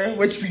whatever,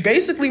 which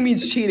basically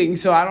means cheating.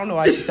 So I don't know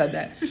why she said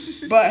that,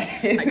 but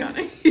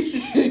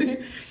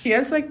Iconic. he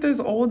has like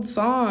this old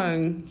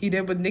song he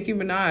did with Nicki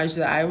Minaj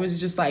that I was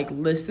just like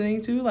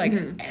listening to like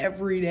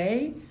every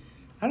day.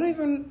 I don't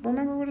even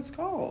remember what it's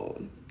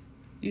called.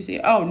 You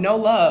see? Oh, No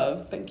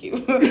Love. Thank you.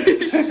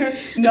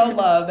 No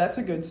Love. That's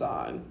a good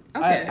song.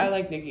 Okay. I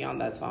like Nicki on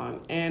that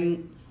song.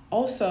 And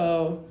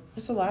also,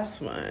 what's the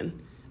last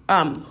one?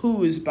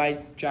 Who's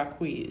by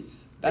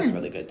Jacquees. That's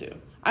really good too.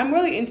 I'm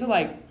really into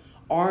like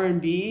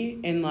R&B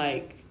and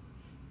like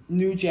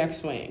New Jack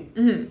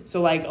Swing.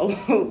 So like a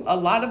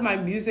lot of my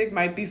music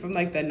might be from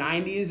like the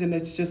 90s and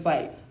it's just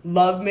like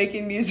love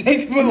making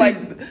music, but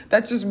like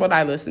that's just what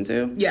I listen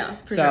to. Yeah,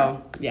 for so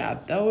sure. yeah,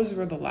 those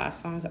were the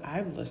last songs that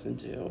I've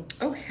listened to.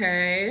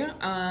 Okay.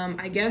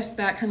 I guess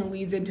that kind of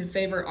leads into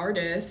favorite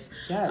artists.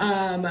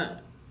 Yes.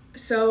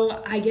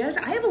 So I guess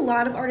I have a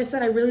lot of artists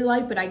that I really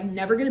like, but I'm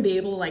never gonna be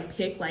able to like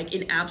pick like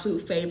an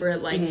absolute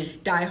favorite,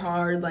 like die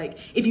hard. Like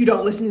if you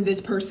don't listen to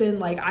this person,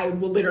 like I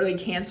will literally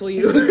cancel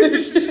you.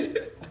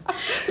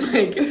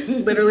 Like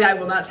literally, I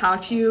will not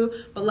talk to you.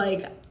 But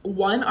like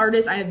one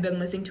artist I have been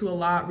listening to a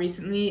lot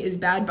recently is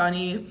Bad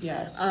Bunny.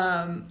 Yes.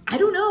 I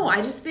don't know.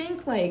 I just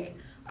think like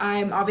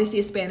I'm obviously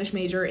a Spanish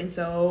major, and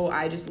so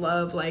I just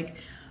love like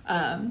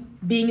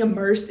being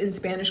immersed in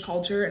Spanish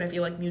culture, and I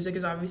feel like music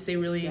is obviously a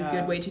really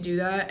good way to do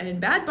that. And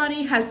Bad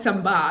Bunny has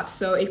some bops,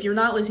 so if you're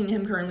not listening to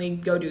him currently,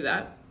 go do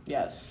that.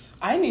 Yes.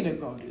 I need to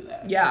go do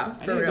that. Yeah,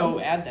 I for need to real. go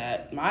add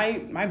that.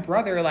 My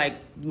brother like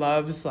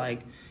loves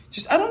like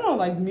just I don't know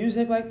like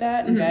music like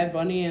that and Bad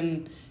Bunny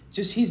and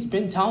just he's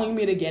been telling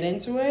me to get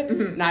into it.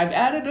 And I've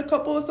added a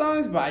couple of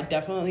songs, but I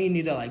definitely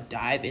need to like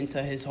dive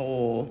into his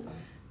whole,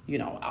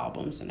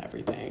 albums and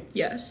everything.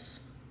 Yes.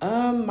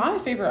 My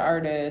favorite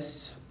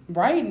artist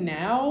right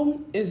now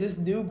is this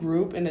new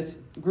group, and it's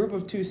a group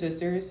of 2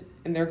 sisters,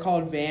 and they're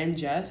called Van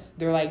Jess.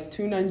 They're like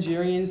 2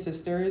 Nigerian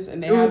sisters,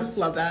 and they have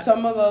love that.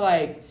 some of the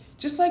like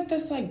just like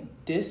this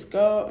like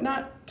disco,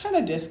 not kind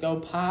of disco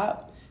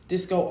pop,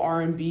 disco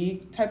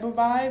R&B type of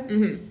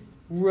vibe.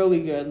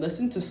 Really good.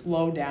 Listen to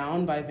Slow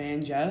Down by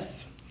Van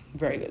Jess.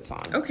 Very good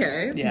song.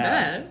 Okay.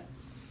 Yeah.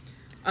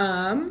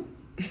 Bet.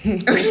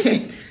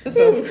 Okay. This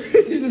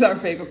is our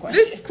favorite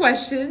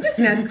question. This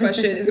next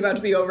question is about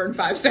to be over in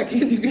 5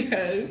 seconds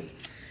because,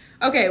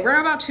 okay, we're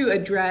about to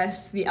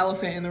address the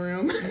elephant in the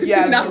room.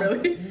 Yeah, not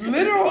really.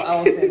 Literal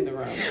elephant in the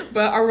room.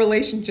 But our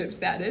relationship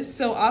status.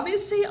 So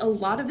obviously a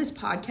lot of this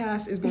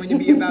podcast is going to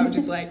be about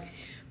just like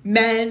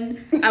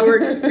men, our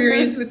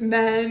experience with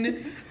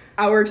men,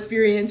 our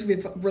experience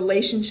with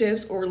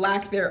relationships or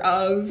lack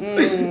thereof.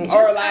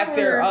 Or lack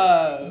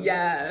thereof.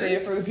 Yes. Say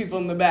it for the people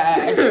in the back.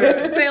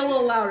 Say it a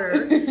little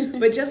louder.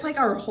 But just like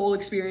our whole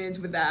experience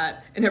with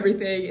that and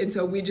everything. And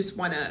so we just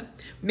want to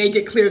make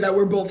it clear that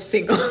we're both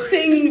single.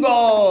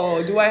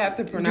 Single. Do I have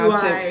to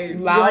pronounce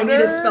it louder? Do I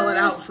need to spell it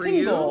out for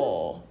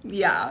Single. you?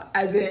 Yeah,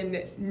 as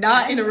in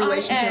not in a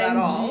relationship at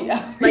all.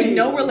 Like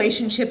no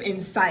relationship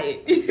in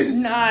sight.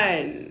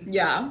 None.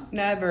 Yeah.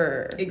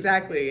 Never.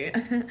 Exactly.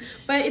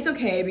 But it's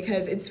okay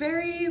because it's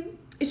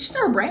just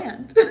our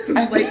brand.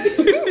 Like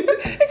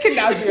it can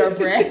now be our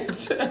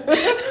brand.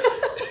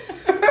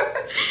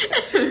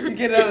 You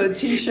get it on a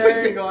t-shirt.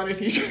 Put single on a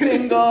t-shirt.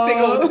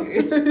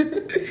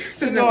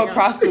 Single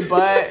across the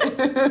butt.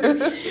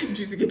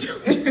 Juicy couture.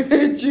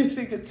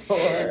 Juicy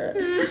couture.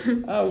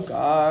 Oh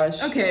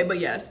gosh. Okay, but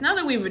yes, now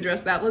that we've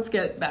addressed that, let's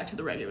get back to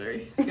the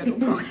regularly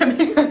scheduled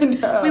programming.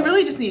 We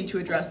really just need to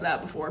address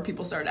that before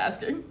people start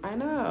asking. I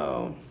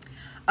know.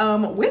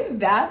 With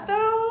that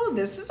though,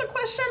 this is a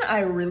question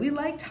I really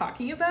like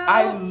talking about.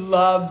 I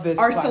love this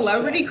Our question.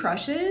 celebrity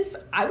crushes.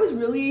 I was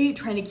really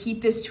trying to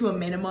keep this to a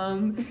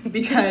minimum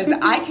because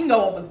I can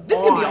go,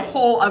 this could be a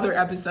whole other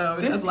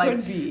episode This of like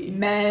could be.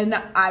 men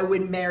I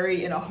would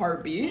marry in a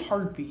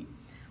heartbeat.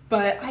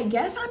 But I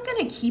guess I'm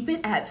gonna keep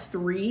it at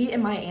 3,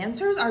 and my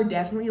answers are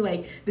definitely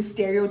like the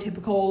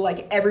stereotypical,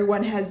 like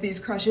everyone has these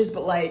crushes,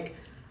 but like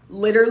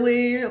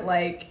literally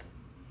like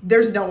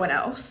there's no one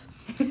else.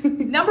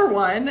 Number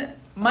 1,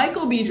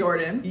 Michael B.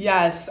 Jordan.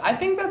 Yes, I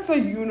think that's a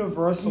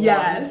universal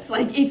Yes,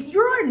 like if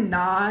you're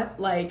not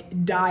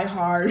like die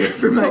hard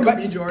for Michael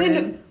B. Jordan,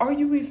 then are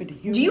you even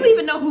human? do you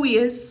even know who he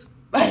is?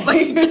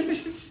 Like,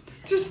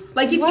 just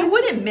like if what? you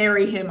wouldn't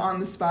marry him on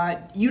the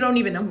spot, you don't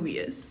even know who he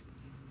is.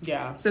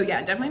 Yeah. So yeah,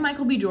 definitely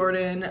Michael B.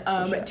 Jordan.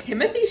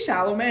 Timothy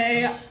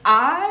Chalamet.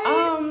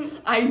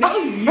 I know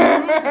you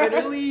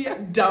literally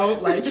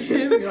don't like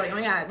him. You're like, oh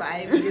my god, but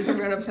I guess I'm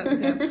really obsessed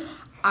with him.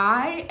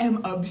 I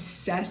am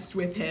obsessed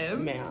with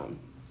him. Ma'am.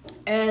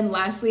 And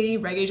lastly,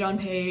 Regé-Jean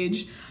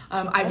Page.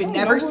 I've don't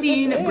never know who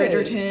seen this is.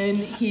 Bridgerton.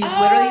 He's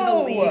literally the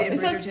lead in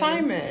is Bridgerton. that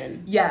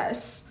Simon?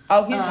 Yes.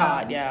 Oh, he's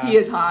hot, yeah. He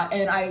is hot,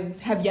 and I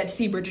have yet to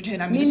see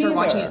Bridgerton. I'm going to start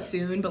watching it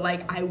soon, but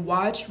like I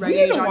watched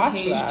Regé-Jean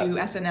Page do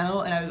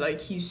SNL, and I was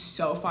like, he's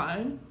so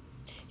fun.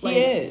 Like, he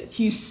is.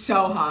 He's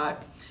so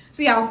hot.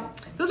 So yeah,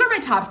 those are my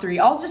top 3.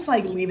 I'll just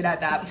like leave it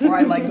at that before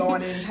I like go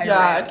on an entire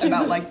rant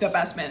about like the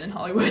best man in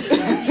Hollywood.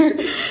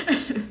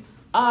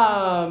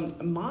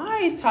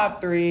 My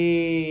top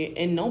 3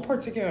 in no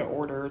particular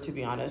order, to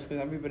be honest,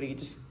 because everybody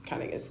just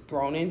kind of gets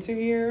thrown into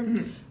here.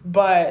 Mm-hmm.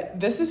 But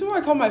this is who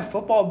I call my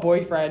football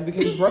boyfriend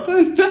because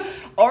Brooklyn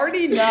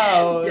already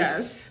knows.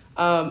 Yes.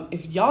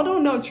 If y'all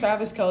don't know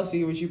Travis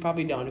Kelce, which you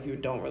probably don't if you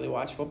don't really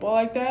watch football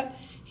like that,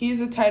 he's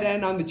a tight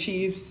end on the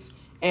Chiefs.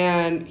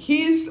 And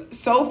he's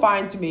so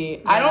fine to me.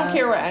 Yeah. I don't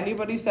care what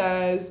anybody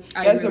says.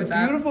 He has a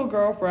beautiful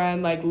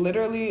girlfriend. Like,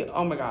 literally,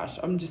 oh my gosh.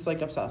 I'm just,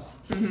 like,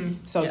 obsessed.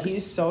 Mm-hmm. So,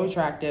 he's so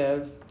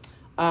attractive.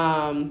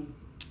 I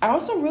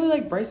also really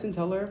like Bryson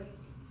Tiller.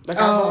 Like,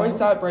 I've always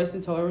thought Bryson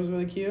Tiller was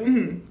really cute.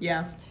 Mm-hmm.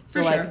 Yeah,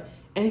 for sure.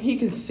 And he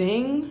can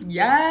sing.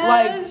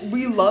 Yes. Like,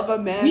 we love a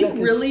man We've that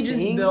can really sing.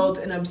 Just built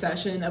an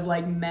obsession of,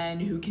 like, men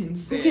who can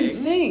sing. Who can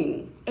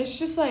sing. It's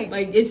just, like...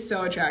 Like, it's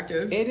so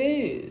attractive. It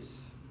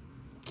is.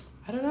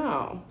 I don't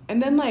know.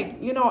 And then,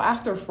 like, you know,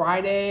 after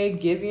Friday,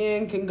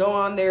 Giveon can go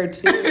on there,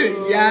 too.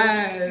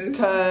 Yes.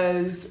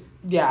 Because,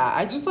 yeah,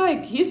 I just,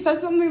 like, he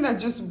said something that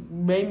just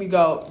made me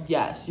go,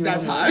 yes.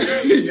 That's hot.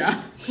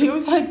 Yeah. He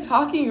was, like,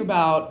 talking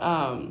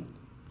about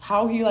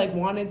how he, like,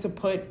 wanted to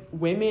put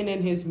women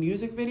in his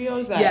music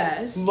videos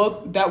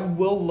that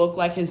will look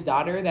like his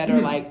daughter, that are,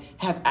 like,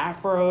 have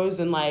afros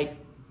and, like,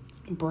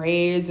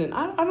 braids and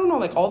I don't know,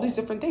 like all these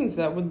different things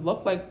that would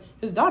look like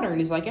his daughter. And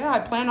he's like, yeah, I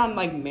plan on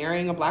like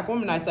marrying a black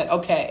woman. And I said,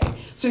 okay,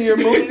 so you're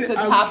moving to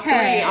top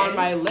 3 on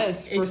my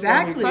list for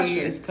celebrity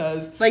crushes,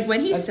 because like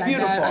when he said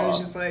that, I was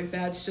just like,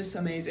 that's just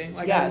amazing.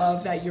 Like I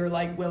love that you're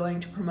like willing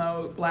to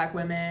promote black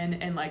women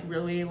and like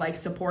really like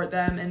support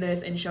them in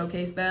this and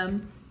showcase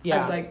them. I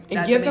was like, that's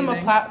and give amazing. them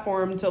a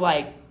platform to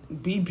like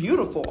be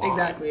beautiful on.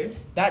 Exactly.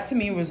 That to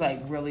me was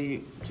like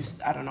really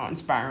just, I don't know,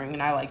 inspiring,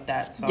 and I like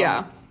that. So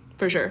yeah,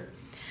 for sure.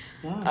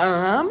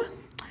 Yeah.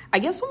 I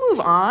guess we'll move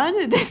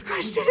on. This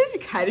question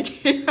kind of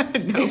came out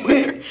of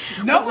nowhere.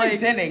 No, it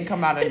didn't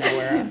come out of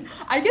nowhere.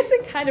 I guess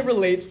it kind of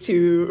relates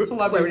to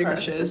celebrity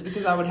crushes.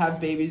 Because I would have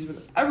babies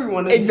with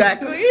everyone of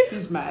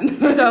these men.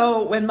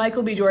 So when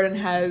Michael B. Jordan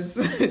has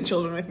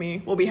children with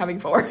me, we'll be having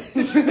 4.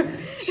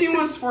 She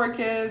wants 4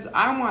 kids.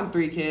 I want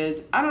 3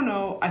 kids. I don't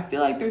know. I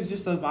feel like there's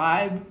just a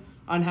vibe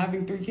on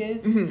having 3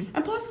 kids. Mm-hmm.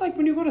 And plus, like,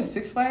 when you go to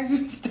Six Flags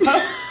and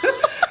stuff...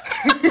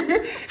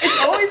 It's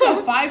always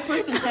a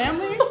 5-person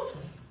family.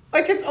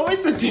 Like, it's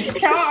always the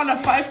discount on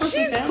a 5%.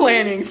 She's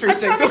planning for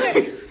 6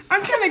 weeks.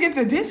 I'm trying to get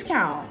the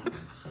discount.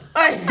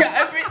 Like,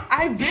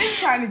 I've been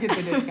trying to get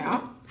the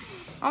discount.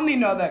 I only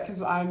know that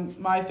because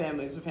my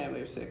family is a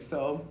family of 6,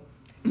 so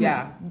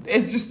yeah,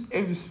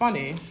 it was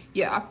funny.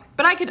 Yeah,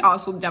 but I could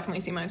also definitely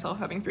see myself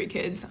having 3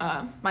 kids.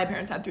 My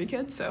parents had 3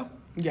 kids, so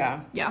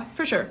yeah,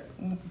 for sure.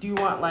 Do you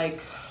want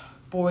like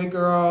boy,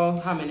 girl?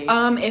 How many?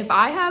 If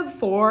I have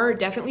 4,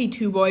 definitely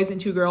 2 boys and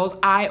 2 girls.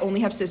 I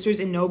only have sisters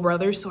and no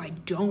brothers, so I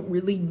don't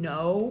really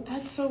know.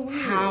 That's so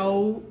weird.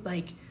 How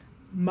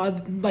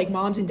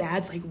moms and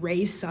dads like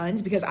raise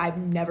sons, because I've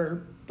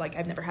never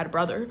had a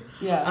brother.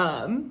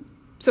 Yeah.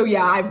 So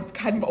yeah, I've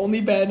kind of only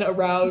been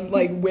around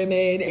like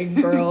women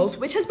and girls,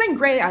 which has been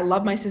great. I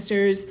love my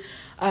sisters.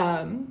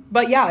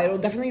 But yeah, it'll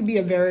definitely be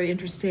a very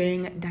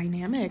interesting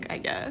dynamic, I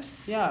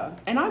guess. Yeah.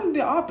 And I'm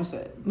the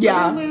opposite.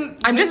 Yeah.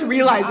 I'm just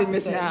realizing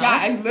this now. Yeah,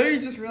 I literally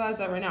just realized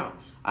that right now.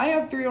 I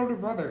have 3 older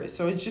brothers,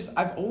 so it's just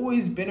I've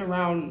always been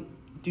around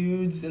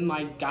dudes and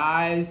like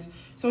guys.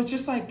 So it's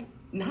just like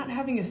not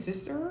having a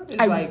sister is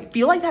I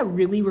feel like that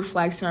really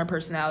reflects in our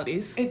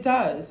personalities. It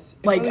does.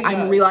 Like, really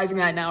I'm realizing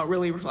that now. It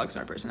really reflects in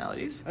our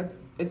personalities.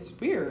 It's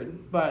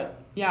weird.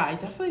 But, yeah, I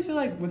definitely feel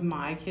like with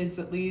my kids,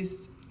 at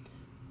least,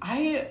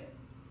 I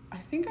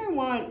think I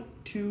want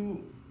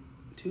two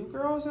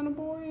girls and a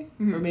boy.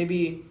 Mm-hmm. Or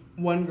maybe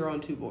 1 girl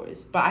and 2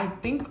 boys. But I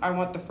think I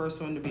want the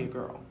first one to be a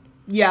girl.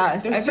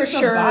 Yes, I for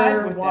sure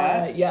want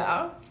that.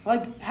 Yeah.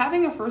 Like,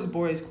 having a first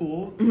boy is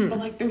cool. Mm-hmm. But,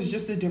 like, there's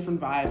just a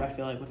different vibe, I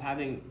feel like, with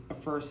having a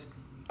first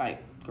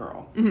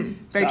girl.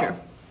 Mm-hmm. Very true.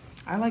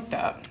 I like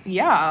that.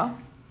 Yeah.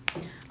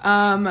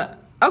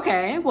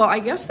 Okay. Well, I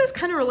guess this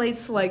kind of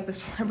relates to like the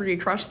celebrity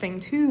crush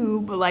thing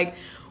too, but like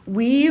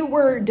we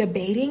were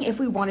debating if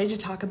we wanted to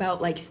talk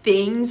about like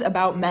things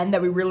about men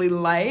that we really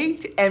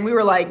liked, and we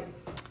were like,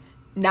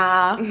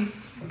 nah.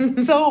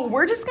 So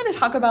we're just going to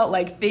talk about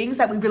like things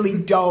that we really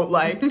don't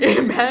like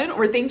in men,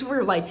 or things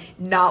we're like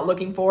not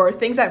looking for,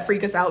 things that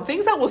freak us out,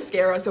 things that will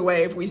scare us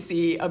away if we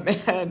see a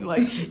man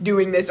like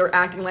doing this or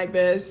acting like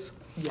this.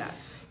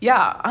 Yes.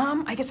 Yeah.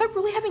 I guess I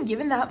really haven't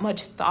given that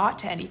much thought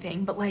to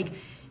anything, but like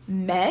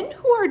men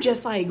who are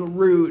just like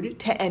rude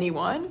to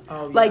anyone.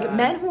 Oh, yeah. Like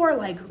men who are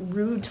like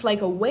rude to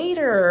like a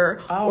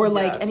waiter or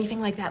like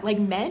anything like that. Like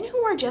men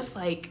who are just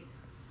like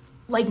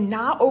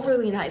not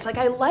overly nice. Like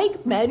I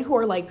like men who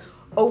are like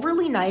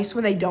overly nice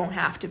when they don't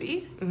have to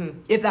be,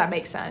 if that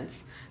makes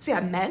sense. So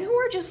yeah, men who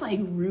are just like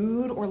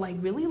rude or like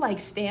really like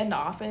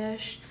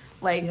standoffish.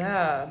 Like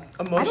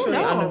emotionally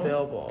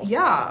unavailable.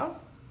 Yeah.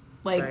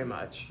 Like very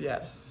much,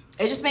 yes.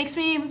 It just makes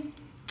me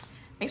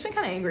kind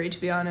of angry,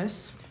 to be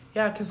honest.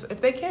 Yeah, because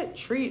if they can't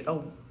treat a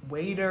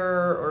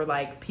waiter or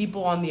like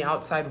people on the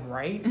outside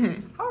right,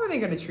 how are they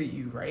going to treat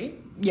you right?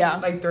 Yeah,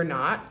 like they're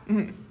not.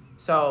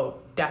 So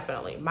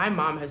definitely, my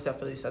mom has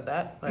definitely said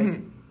that. Like,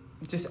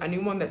 just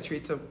anyone that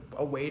treats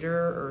a waiter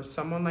or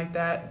someone like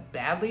that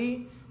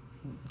badly,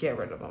 get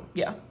rid of them.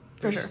 Yeah,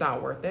 for it's sure. Just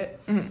not worth it.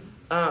 A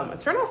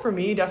turnoff for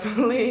me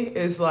definitely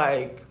is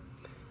like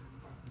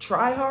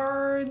try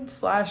hard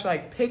 /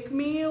 like pick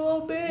me a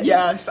little bit.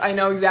 Yes, I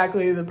know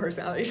exactly the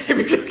personality type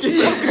you're talking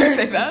about when you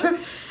say that.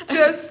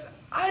 Just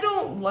I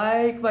don't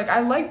like I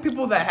like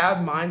people that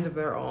have minds of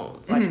their own.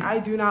 Like I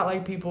do not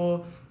like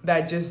people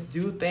that just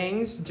do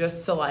things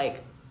just to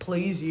like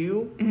please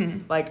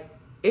you. Like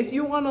if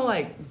you want to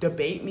like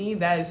debate me,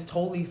 that is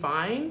totally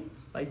fine.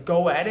 Like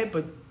go at it,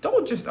 but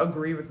don't just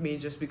agree with me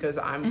just because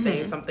I'm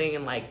saying something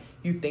and like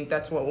you think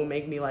that's what will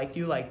make me like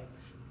you. Like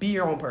be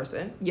your own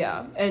person.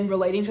 Yeah. And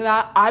relating to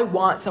that, I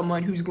want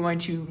someone who's going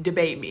to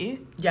debate me.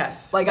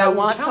 Yes. Like, I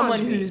want someone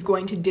who's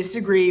going to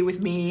disagree with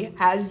me,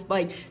 has,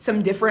 like,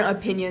 some different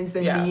opinions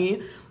than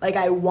me. Like,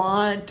 I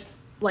want,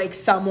 like,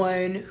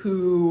 someone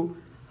who,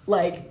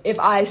 like, if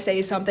I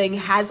say something,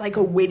 has, like,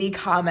 a witty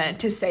comment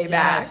to say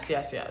back.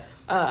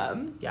 Yes.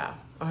 Yeah.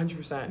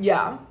 100%.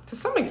 Yeah. To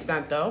some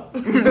extent, though.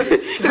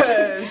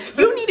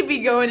 You need to be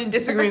going and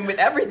disagreeing with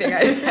everything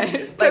I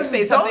say. Like,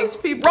 say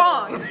something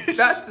wrong.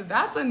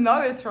 That's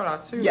another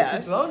turnoff, too.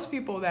 Yes. Those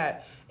people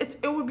that...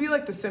 It would be,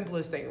 like, the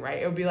simplest thing,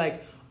 right? It would be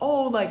like,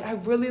 oh, like, I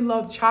really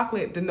love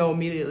chocolate. Then they'll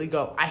immediately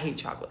go, I hate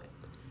chocolate.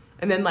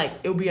 And then, like,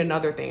 it'll be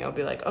another thing. It'll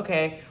be like,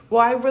 okay,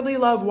 well, I really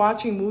love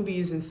watching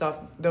movies and stuff.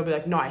 They'll be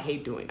like, no, I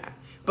hate doing that.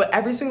 But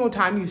every single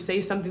time you say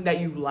something that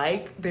you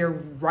like, they're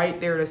right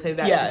there to say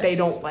that they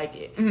don't like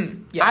it.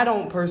 Yeah. I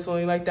don't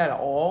personally like that at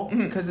all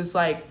because it's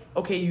like,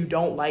 okay, you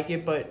don't like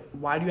it, but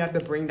why do you have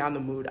to bring down the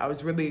mood? I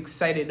was really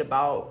excited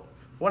about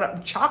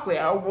chocolate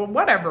or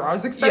whatever. I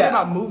was excited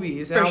about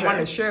movies and I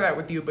wanted to share that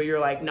with you, but you're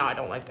like, no, I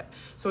don't like that.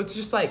 So it's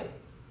just like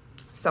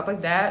stuff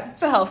like that.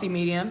 It's a healthy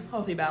medium,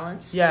 healthy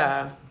balance.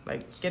 Yeah,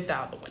 like get that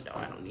out the window.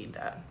 I don't need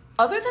that.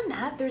 Other than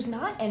that, there's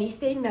not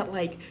anything that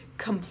like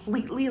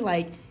completely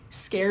like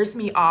scares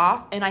me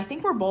off, and I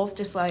think we're both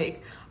just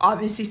like,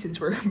 obviously since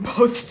we're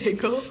both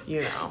single,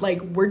 you know,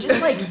 like we're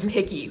just like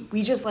picky.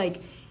 We just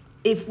like,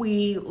 if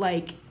we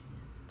like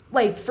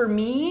for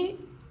me,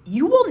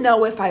 you will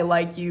know if I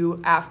like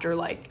you after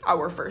like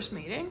our first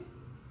meeting.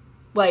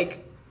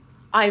 Like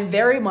I'm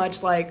very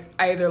much like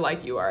I either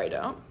like you or I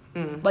don't.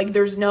 Like,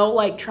 there's no,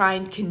 like,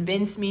 trying to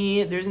convince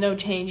me. There's no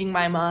changing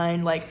my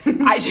mind. Like,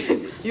 I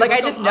just, like,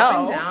 I just know. Up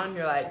and down,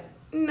 you're like,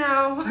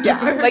 no.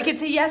 Yeah, like,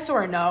 it's a yes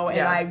or a no, and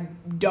Yeah. I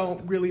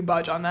don't really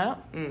budge on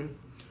that.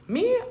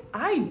 Me,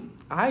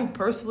 I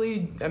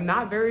personally am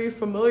not very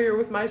familiar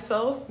with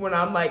myself when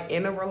I'm, like,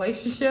 in a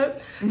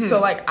relationship.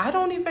 So, like, I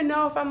don't even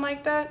know if I'm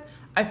like that.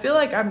 I feel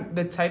like I'm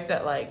the type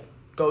that, like,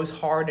 goes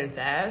hard and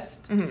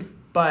fast,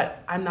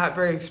 but I'm not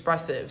very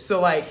expressive.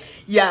 So, like,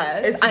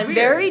 Yes, it's I'm weird.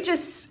 very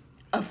just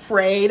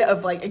afraid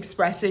of, like,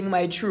 expressing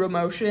my true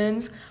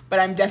emotions, but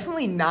I'm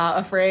definitely not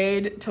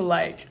afraid to,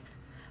 like,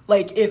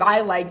 if I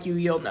like you,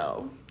 you'll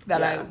know that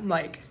Yeah. I'm,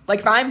 like,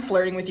 if I'm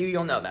flirting with you,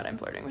 you'll know that I'm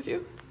flirting with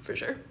you, for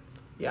sure.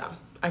 Yeah,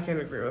 I can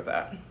agree with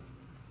that.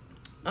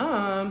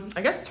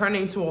 I guess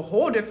turning to a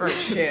whole different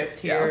shift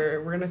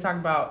here, we're gonna talk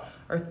about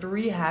our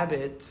 3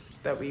 habits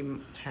that we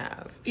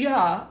have.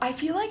 Yeah, I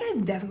feel like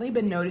I've definitely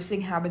been noticing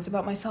habits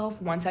about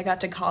myself once I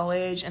got to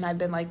college and I've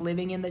been, like,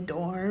 living in the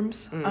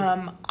dorms.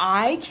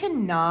 I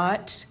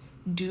cannot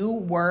do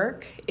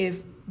work if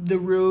the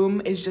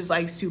room is just,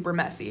 like, super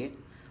messy.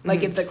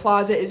 Like, if the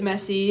closet is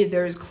messy,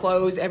 there's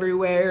clothes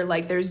everywhere,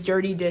 like, there's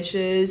dirty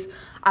dishes.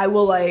 I'll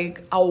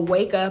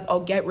wake up, I'll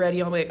get ready,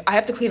 I'm like, I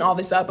have to clean all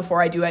this up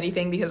before I do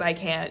anything because I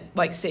can't,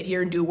 like, sit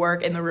here and do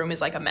work and the room is,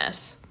 like, a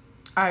mess.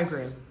 I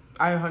agree.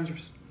 I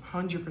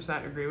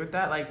 100% agree with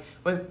that. Like,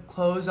 with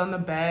clothes on the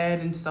bed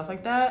and stuff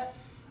like that,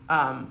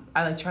 I,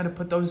 like, try to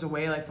put those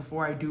away, like,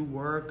 before I do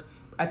work.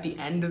 At the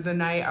end of the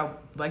night, I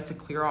like to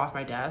clear off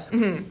my desk.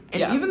 And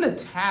even the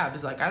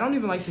tabs, like, I don't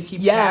even like to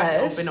keep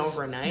tabs open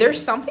overnight.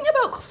 There's something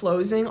about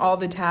closing all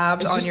the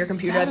tabs It's on just your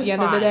computer at the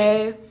end of the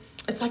day.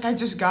 It's like I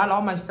just got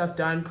all my stuff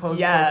done, close.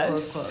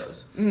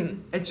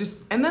 It's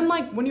just, and then,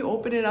 like, when you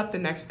open it up the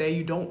next day,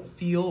 you don't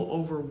feel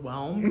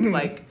overwhelmed.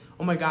 Like,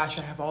 oh my gosh,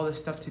 I have all this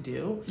stuff to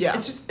do. Yeah.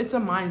 It's a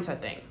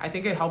mindset thing. I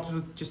think it helps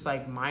with just,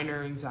 like,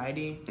 minor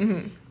anxiety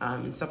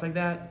and stuff like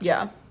that.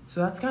 Yeah. So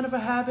that's kind of a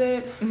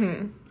habit.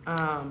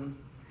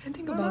 I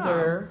think of I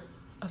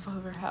don't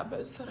other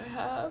habits that I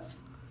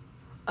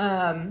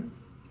have.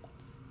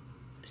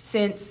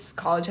 Since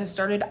college has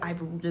started,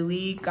 I've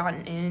really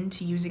gotten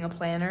into using a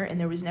planner, and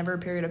there was never a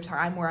period of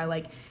time where I,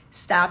 like,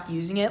 stopped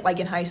using it. Like,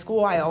 in high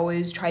school, I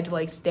always tried to,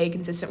 like, stay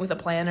consistent with a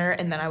planner,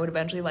 and then I would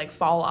eventually, like,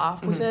 fall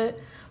off with it.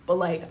 But,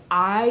 like,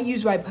 I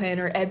use my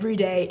planner every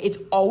day. It's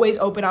always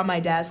open on my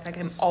desk. Like,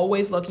 I'm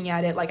always looking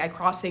at it. Like, I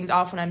cross things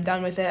off when I'm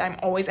done with it. I'm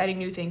always adding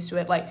new things to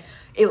it. Like,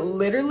 it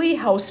literally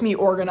helps me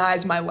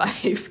organize my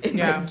life and,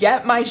 like,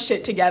 get my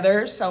shit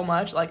together so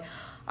much. Like,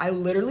 I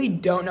literally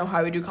don't know how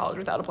I would do college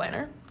without a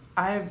planner.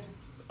 I've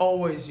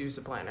always used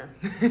a planner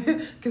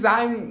because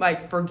I'm,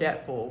 like,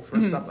 forgetful for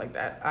stuff like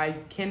that. I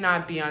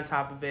cannot be on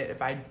top of it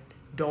if I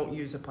don't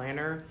use a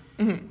planner.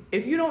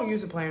 If you don't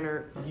use a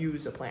planner,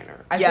 use a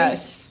planner. I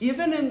think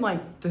even in,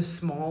 like, the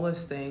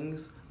smallest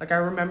things, like, I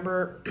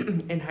remember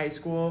in high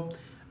school,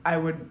 I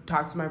would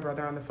talk to my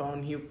brother on the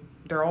phone.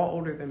 They're all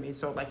older than me,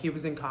 so, like, he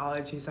was in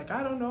college. He's like,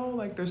 I don't know,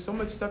 like, there's so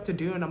much stuff to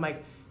do, and I'm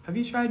like, have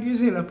you tried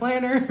using a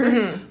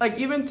planner? Like,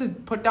 even to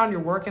put down your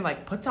work and,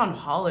 like, put down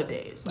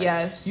holidays.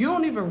 Like, you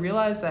don't even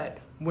realize that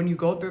when you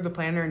go through the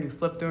planner and you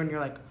flip through and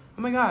you're like,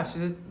 oh my gosh,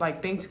 is it,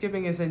 like,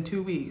 Thanksgiving is in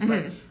 2 weeks.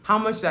 Like, how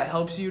much that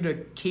helps you to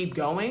keep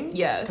going.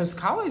 Yes. Because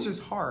college is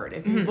hard.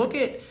 If you look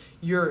at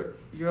your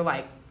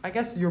like, I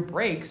guess, your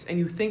breaks and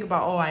you think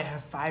about, oh, I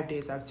have 5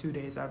 days, I have 2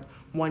 days, I have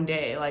 1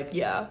 day. Like,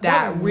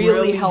 that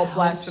really helped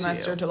last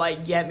semester to,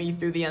 like, get me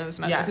through the end of the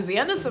semester. Because the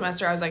end of the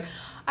semester, I was like,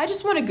 I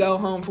just want to go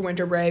home for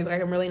winter break. Like,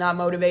 I'm really not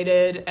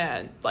motivated.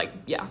 And, like,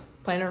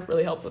 planner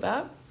really helped with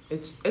that.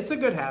 It's a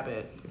good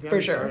habit. If you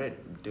haven't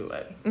started, do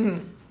it.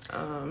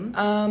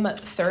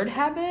 Third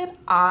habit,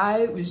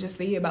 I was just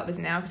thinking about this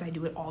now because I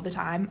do it all the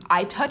time.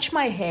 I touch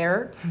my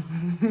hair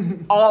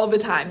all the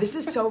time. This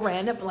is so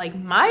random, but, like,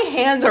 my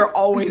hands are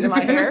always in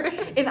my hair,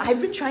 and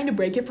I've been trying to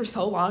break it for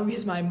so long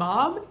because my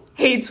mom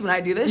hates when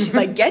I do this. She's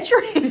like, get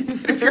your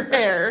hands out of your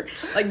hair.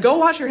 Like, go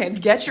wash your hands.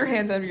 Get your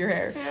hands out of your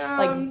hair.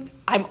 Like,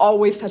 I'm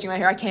always touching my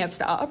hair. I can't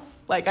stop.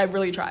 Like, I've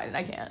really tried and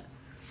I can't.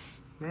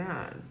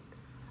 Man,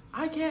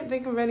 I can't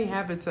think of any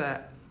habits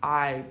that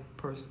I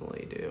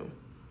personally do,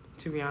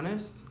 to be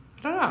honest.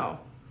 I don't know.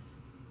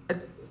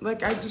 It's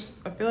like, I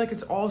feel like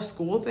it's all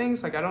school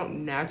things. Like, I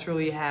don't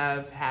naturally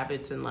have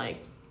habits in,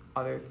 like,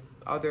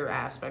 other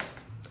aspects.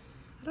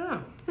 I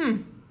don't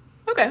know.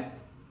 Okay.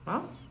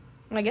 Well,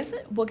 I guess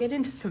we'll get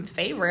into some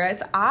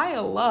favorites. I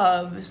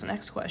love this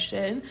next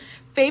question.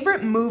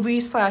 Favorite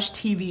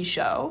movie/TV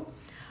show?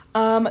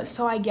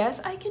 So I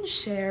guess I can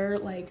share,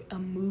 like, a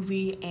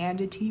movie and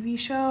a TV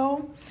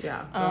show.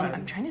 Yeah.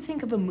 I'm trying to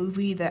think of a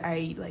movie that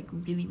I, like,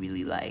 really,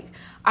 really like.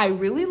 I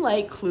really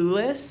like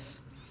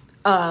Clueless.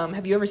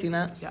 Have you ever seen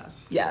that?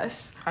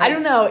 Yes. I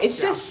don't know. It's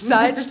just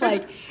such,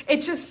 like,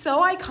 it's just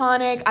so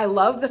iconic. I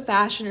love the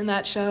fashion in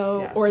that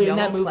show or in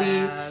that movie.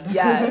 Plaid.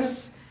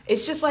 Yes.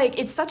 It's just, like,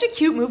 it's such a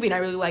cute movie, and I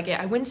really like it.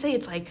 I wouldn't say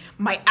it's, like,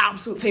 my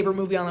absolute favorite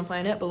movie on the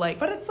planet, but, like...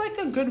 But it's, like,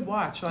 a good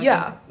watch. Like,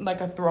 yeah.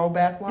 Like a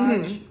throwback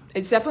watch.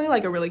 It's definitely,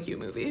 like, a really cute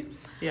movie.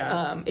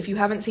 Yeah. If you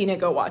haven't seen it,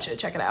 go watch it.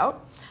 Check it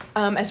out.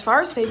 As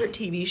far as favorite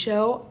TV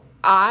show,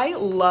 I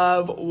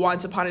love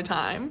Once Upon a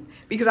Time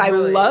because I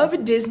Really?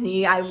 love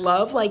Disney. I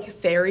love like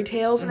fairy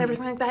tales and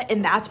everything like that.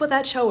 And that's what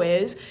that show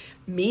is.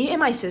 Me and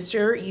my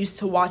sister used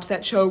to watch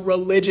that show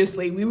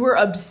religiously. We were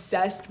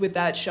obsessed with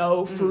that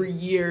show for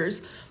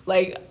years.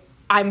 Like,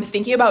 I'm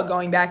thinking about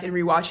going back and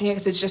rewatching it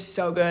because it's just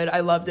so good. I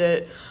loved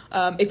it.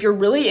 If you're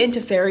really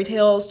into fairy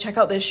tales, check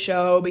out this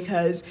show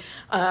because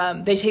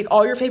they take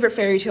all your favorite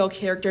fairy tale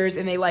characters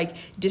and they like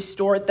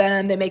distort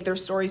them. They make their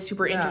stories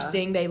super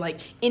interesting. They like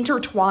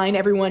intertwine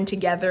everyone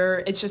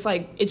together. It's just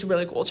like, it's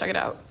really cool. Check it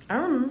out. I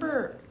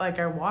remember, like,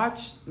 I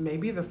watched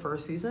maybe the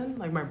first season,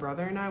 like, my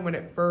brother and I, when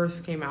it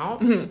first came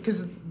out,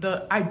 because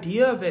the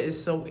idea of it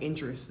is so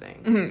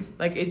interesting.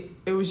 Like,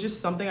 it was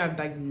just something I've,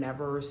 like,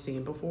 never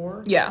seen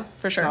before. Yeah,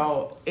 for sure.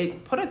 So,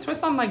 it put a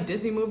twist on, like,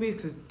 Disney movies,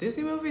 because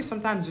Disney movies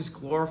sometimes just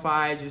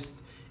glorify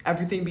just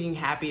everything being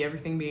happy,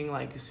 everything being,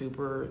 like,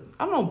 super,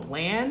 I don't know,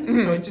 bland.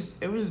 So,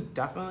 it was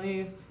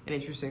definitely an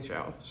interesting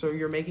show. So,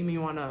 you're making me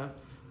want to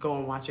go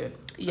and watch it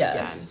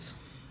Yes.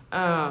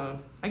 again.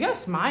 I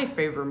guess my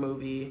favorite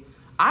movie,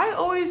 I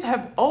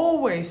have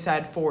always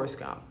said Forrest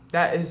Gump.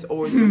 That has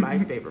always been my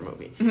favorite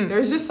movie.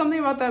 There's just something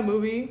about that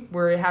movie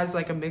where it has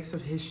like a mix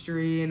of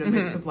history and a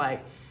mix of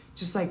like,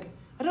 just like,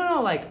 I don't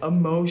know, like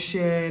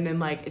emotion and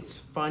like it's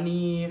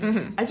funny.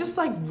 I just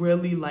like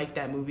really like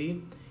that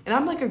movie. And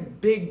I'm like a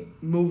big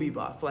movie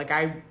buff. Like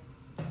I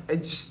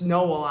just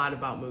know a lot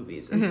about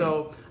movies. And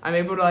so I'm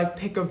able to like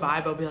pick a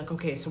vibe. I'll be like,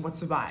 okay, so what's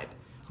the vibe?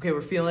 Okay,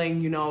 we're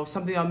feeling,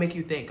 something that'll make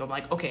you think. I'm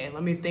like, okay,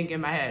 let me think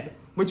in my head.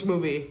 Which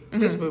movie?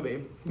 This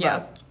movie. Yeah.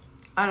 But,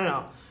 I don't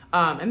know.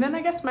 And then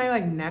I guess my,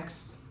 like,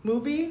 next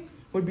movie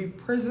would be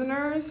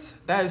Prisoners.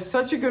 That is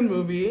such a good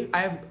movie.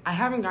 I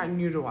haven't gotten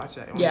you to watch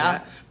that one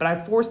yet. But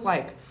I forced,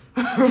 like,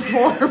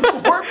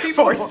 four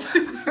people.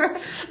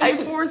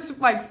 I forced,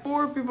 like,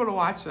 4 people to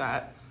watch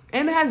that.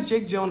 And it has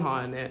Jake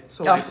Gyllenhaal in it.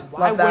 So, like,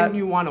 why wouldn't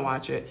you want to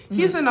watch it?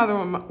 He's another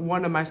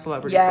one of my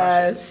celebrity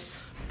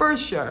crushes. For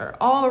sure.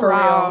 All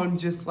around,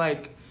 just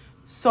like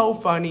so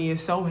funny,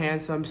 so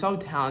handsome, so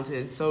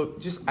talented, so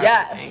just everything.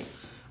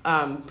 Yes.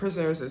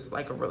 Prisoners is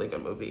like a really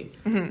good movie.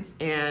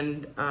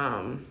 And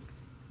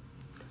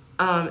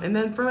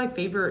then for like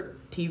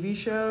favorite TV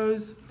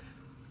shows,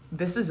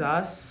 This Is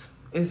Us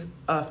is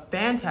a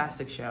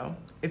fantastic show.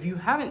 If you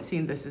haven't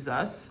seen This Is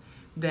Us,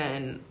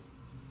 then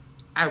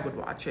I would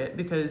watch it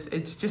because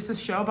it's just a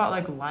show about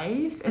like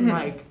life and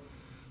like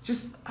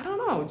just, I don't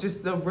know,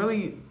 just the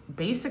really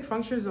basic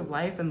functions of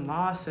life and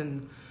loss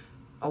and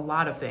a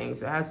lot of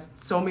things. It has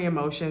so many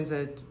emotions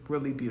and it's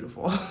really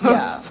beautiful.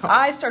 Yeah. So.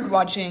 I started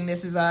watching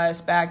This Is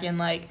Us back in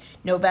like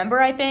November,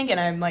 I think, and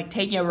I'm like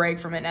taking a break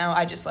from it now.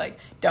 I just like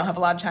don't have a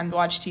lot of time to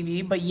watch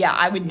TV. But yeah,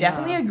 I would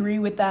definitely agree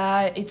with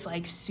that. It's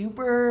like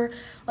super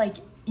like,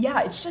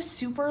 yeah, it's just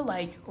super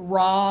like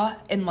raw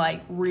and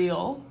like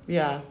real.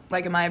 Yeah.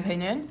 Like in my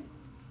opinion.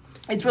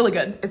 It's really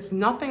good. It's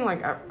nothing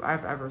like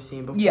I've ever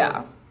seen before.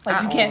 Yeah.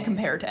 Like you can't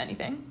compare it to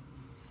anything.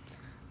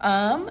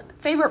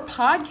 Favorite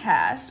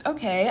podcast.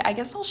 Okay, I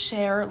guess I'll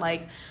share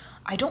like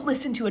I don't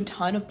listen to a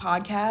ton of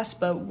podcasts,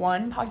 but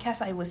one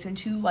podcast I listen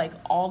to like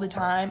all the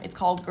time, it's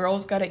called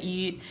Girls Gotta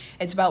Eat.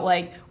 It's about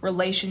like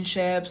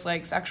relationships,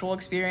 like sexual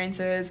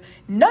experiences.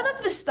 None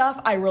of the stuff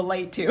I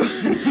relate to.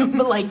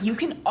 But like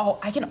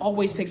I can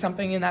always pick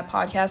something in that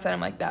podcast that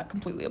I'm like that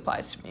completely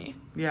applies to me.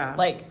 Yeah.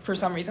 Like for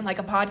some reason, like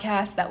a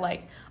podcast that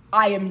like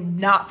I am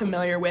not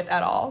familiar with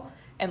at all.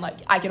 And, like,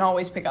 I can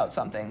always pick out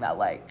something that,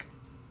 like,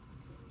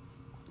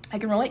 I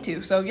can relate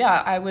to. So,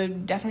 yeah, I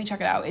would definitely check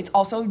it out. It's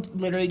also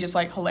literally just,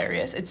 like,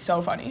 hilarious. It's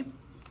so funny.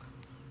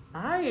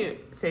 My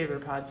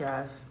favorite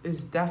podcast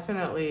is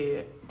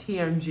definitely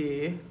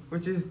TMG,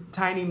 which is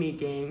Tiny Meat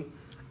Gang.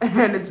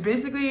 And it's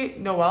basically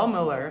Noel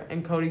Miller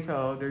and Cody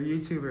Ko. They're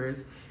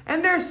YouTubers.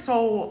 And they're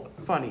so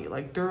funny.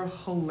 Like, they're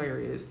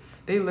hilarious.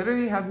 They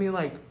literally have me,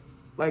 like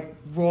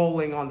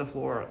rolling on the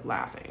floor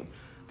laughing.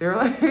 They're,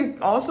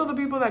 like, also the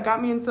people that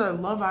got me into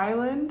Love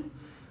Island.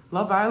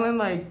 Love Island,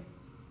 like,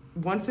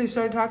 once they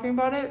started talking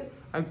about it,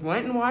 I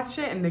went and watched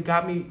it, and they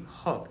got me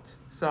hooked.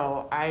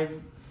 So I've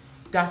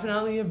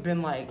definitely have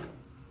been, like,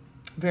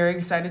 very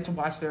excited to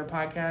watch their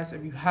podcast.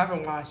 If you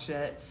haven't watched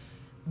it,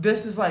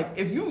 this is, like,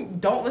 if you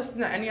don't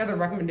listen to any other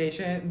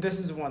recommendation, this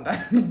is one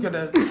that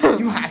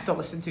you have to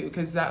listen to,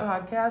 because that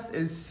podcast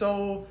is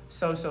so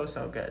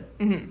good.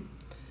 Mm-hmm.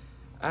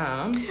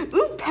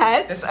 Ooh,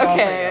 pets.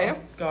 Okay.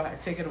 Go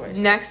ahead. Take it away.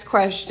 Next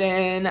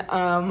question.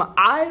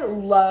 I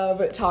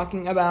love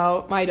talking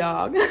about my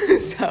dog.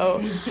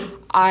 So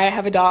I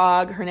have a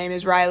dog. Her name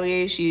is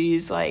Riley.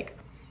 She's like,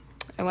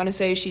 I want to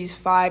say she's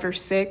 5 or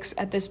 6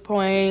 at this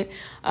point.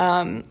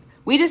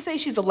 We just say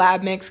she's a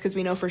lab mix because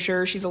we know for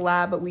sure she's a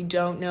lab, but we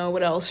don't know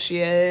what else she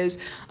is.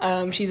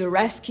 She's a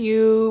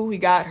rescue. We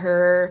got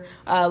her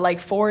like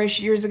 4-ish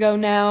years ago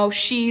now.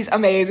 She's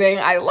amazing.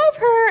 I love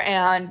her.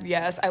 And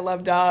yes, I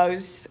love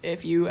dogs.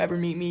 If you ever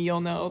meet me,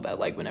 you'll know that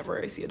like whenever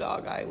I see a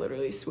dog, I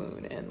literally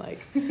swoon and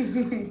like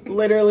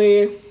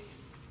literally,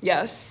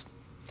 yes.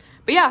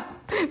 But yeah,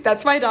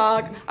 that's my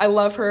dog. I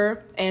love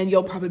her, and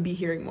you'll probably be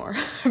hearing more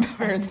about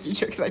her in the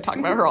future because I talk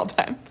about her all the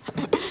time.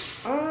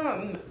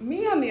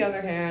 Me on the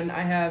other hand,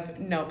 I have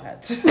no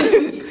pets.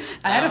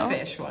 I had a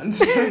fish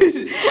once. I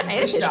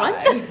had a fish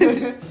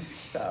once.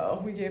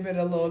 So we gave it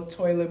a little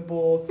toilet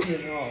bowl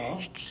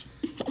funeral.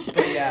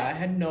 But yeah, I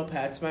had no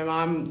pets. My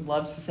mom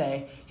loves to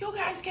say, "You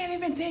guys can't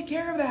even take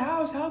care of the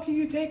house. How can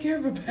you take care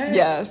of a pet?"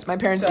 Yes, my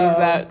parents used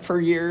that for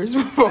years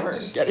before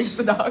getting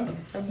the dog.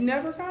 I've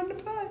never gotten a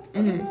pet. I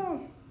don't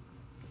know.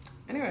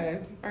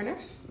 Anyway, our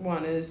next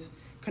one is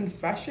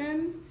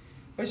confession,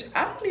 which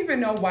I don't even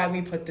know why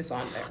we put this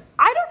on there.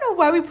 I don't know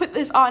why we put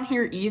this on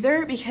here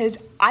either, because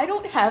I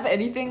don't have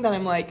anything that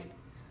I'm like,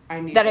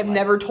 that I've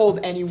never told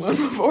anyone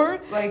before.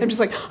 Like, I'm just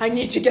like, I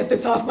need to get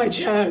this off my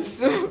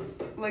chest.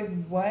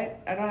 Like,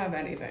 what? I don't have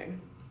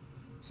anything.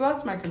 So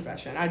that's my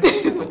confession. I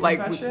don't have a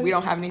confession. We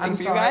don't have anything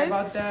for you I'm guys.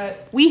 sorry about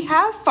that. We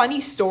have funny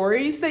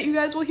stories that you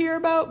guys will hear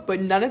about, but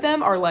none of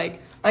them are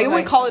like I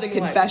wouldn't call it a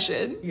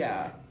confession.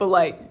 Yeah.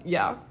 But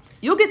yeah.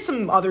 You'll get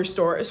some other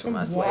stories from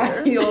us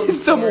later.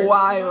 Some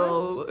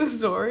wild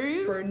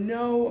stories. For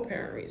no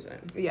apparent reason.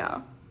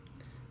 Yeah.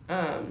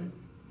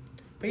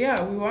 But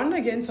yeah, we wanted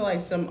to get into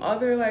some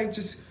other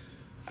just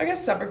I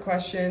guess separate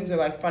questions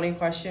or funny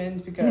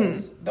questions,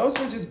 because those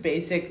were just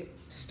basic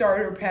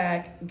starter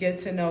pack, get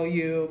to know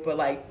you,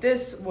 but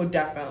this will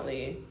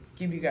definitely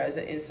give you guys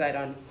an insight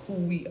on who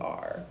we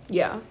are.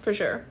 Yeah, for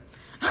sure.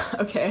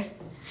 Okay.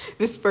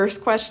 This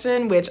first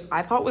question, which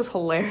I thought was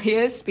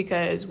hilarious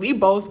because we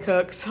both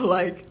cook,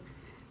 so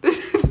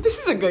this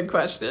is a good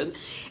question.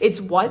 It's,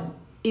 what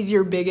is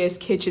your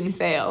biggest kitchen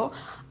fail?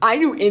 I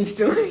knew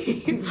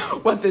instantly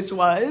what this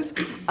was.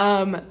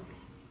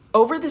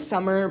 Over the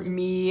summer,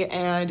 me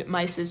and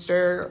my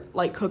sister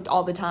cooked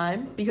all the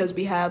time because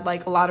we had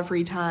a lot of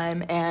free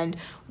time, and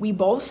we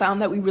both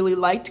found that we really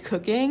liked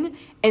cooking,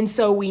 and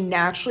so we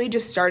naturally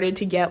just started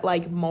to get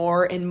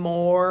more and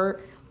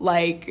more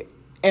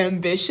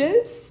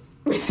ambitious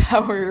with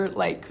our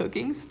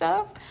cooking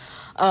stuff.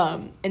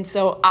 And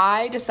so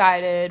I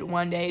decided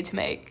one day to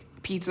make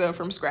pizza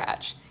from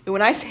scratch. And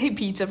when I say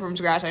pizza from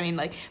scratch, I mean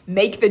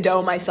make the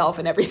dough myself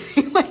and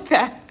everything like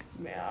that.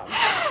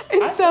 Yeah.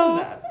 And I've so done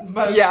that,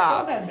 but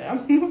yeah. Go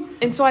ahead, ma'am.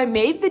 And so I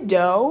made the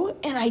dough,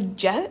 and I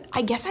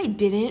guess I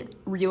didn't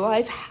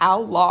realize how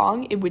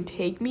long it would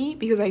take me,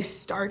 because I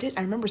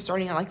remember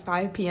starting at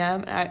 5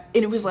 p.m. and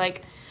it was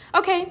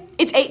okay,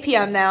 it's 8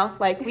 p.m. now.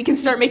 We can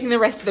start making the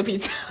rest of the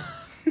pizza.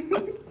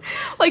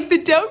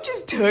 The dough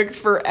just took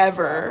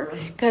forever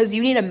because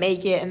you need to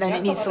make it, and then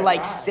it needs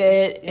to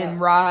sit and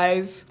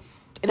rise.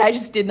 And I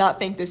just did not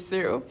think this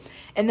through.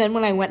 And then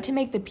when I went to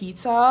make the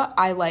pizza,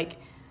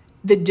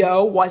 the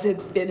dough wasn't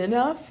thin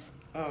enough.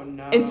 Oh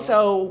no. And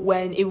so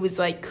when it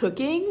was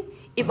cooking,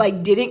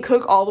 it didn't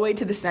cook all the way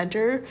to the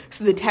center,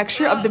 so the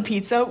texture of the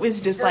pizza was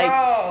just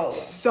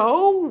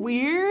so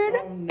weird.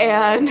 Oh, no.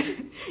 And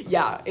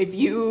yeah, if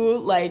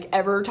you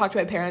ever talk to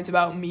my parents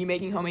about me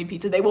making homemade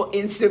pizza, they will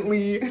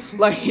instantly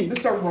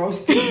start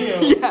roasting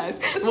you. Yes,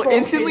 will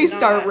instantly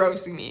start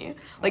roasting me.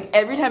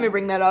 Every time I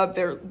bring that up,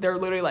 they're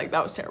literally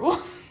that was terrible.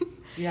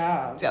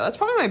 Yeah. So yeah, that's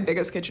probably my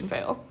biggest kitchen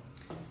fail.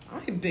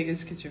 My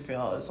biggest kitchen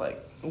fail is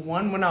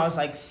one when I was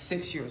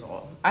 6 years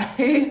old.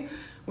 I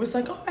was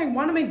I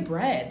want to make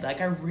bread.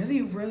 I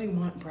really, really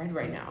want bread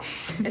right now.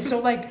 And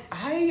so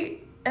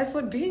as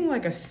being a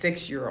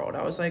 6-year-old,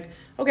 I was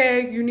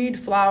okay, you need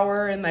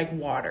flour and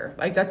water.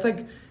 That's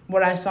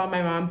what I saw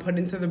my mom put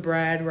into the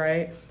bread,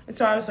 right? And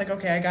so I was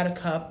okay, I got a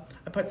cup.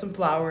 I put some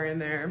flour in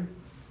there,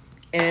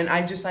 and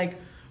I just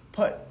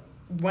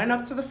went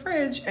up to the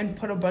fridge and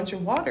put a bunch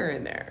of water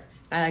in there.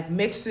 I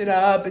mixed it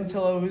up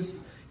until it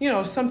was,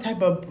 some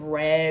type of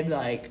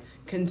bread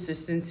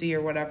consistency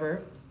or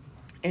whatever.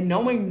 And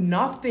knowing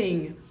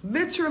nothing,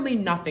 literally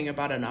nothing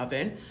about an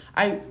oven,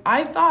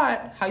 I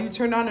thought how you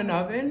turn on an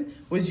oven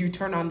was you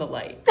turn on the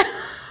light.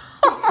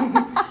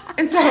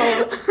 And so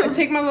I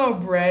take my little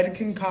bread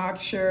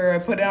concoction, I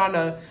put it on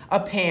a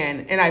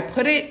pan, and I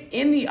put it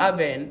in the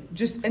oven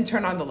and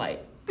turn on the light.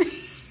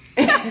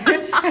 And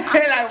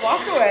I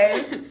walk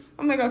away.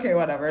 I'm okay,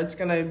 whatever. It's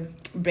going to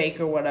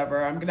bake or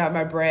whatever. I'm going to have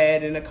my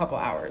bread in a couple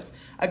hours.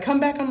 I come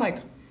back, I'm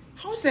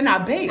how is it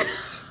not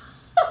baked?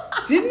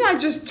 Didn't I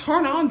just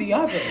turn on the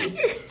oven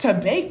to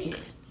bake it?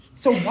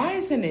 So why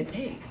isn't it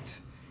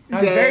baked? And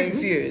I was very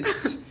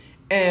confused.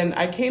 And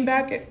I came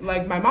back,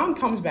 my mom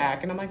comes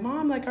back, and I'm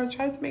Mom, I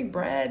tried to make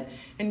bread,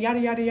 and yada,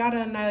 yada, yada,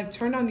 and I,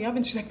 turned on the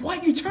oven. She's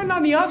what? You turned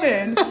on the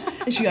oven?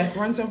 And she,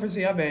 runs over to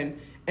the oven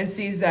and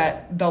sees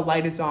that the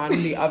light is on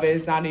and the oven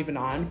is not even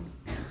on.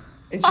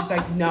 And she's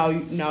no,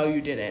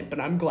 you didn't.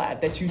 But I'm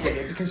glad that you did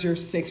it because you're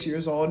 6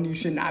 years old and you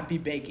should not be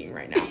baking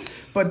right now.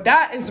 But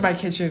that is my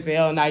kitchen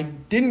fail, and I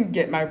didn't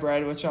get my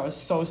bread, which I was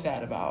so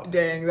sad about.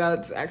 Dang,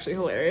 that's actually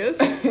hilarious.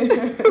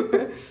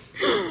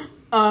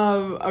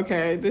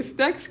 Okay, this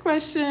next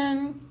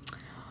question.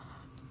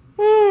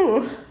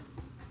 Woo.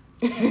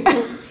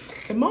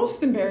 The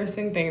most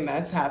embarrassing thing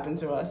that's happened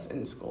to us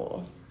in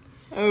school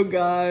Oh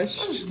gosh.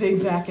 Let's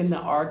dig back in the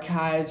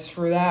archives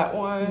for that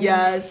one.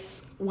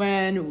 Yes,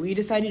 when we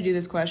decided to do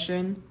this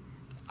question,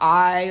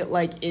 I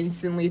like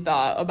instantly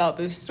thought about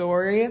this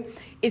story.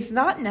 It's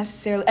not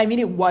necessarily, I mean,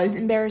 it was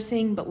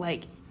embarrassing, but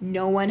like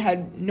no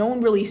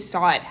one really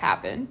saw it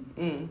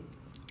happen.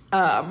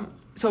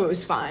 So it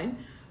was fine.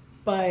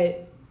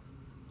 But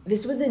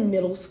this was in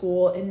middle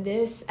school, and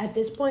at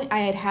this point I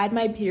had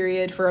my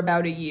period for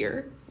about a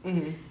year.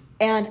 Mm-hmm.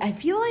 And I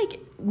feel like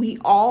we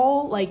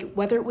all, like,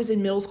 whether it was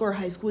in middle school or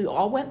high school, we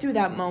all went through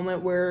that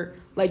moment where,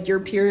 like, your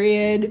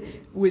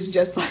period was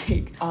just,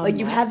 like, like,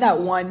 you had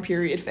that one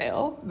period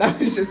fail. That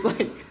was just,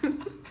 like,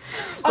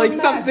 like,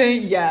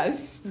 something,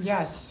 yes.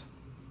 Yes.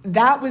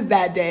 That was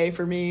that day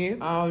for me.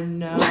 Oh,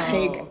 no.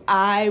 Like,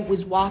 I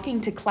was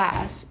walking to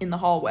class in the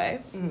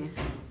hallway.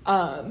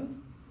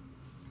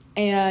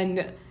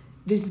 And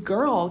this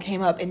girl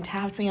came up and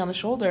tapped me on the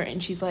shoulder,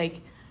 and she's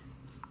like,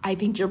 I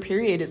think your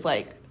period is,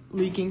 like,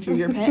 leaking through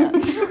your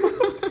pants.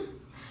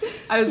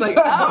 I was like,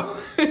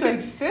 oh. It's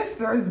like, sis,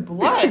 there's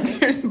blood.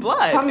 There's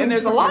blood, and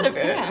there's a lot of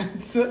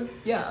it.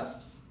 Yeah.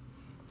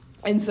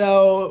 And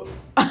so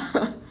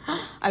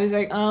I was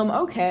like,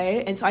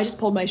 okay. And so I just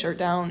pulled my shirt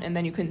down, and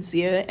then you couldn't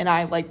see it, and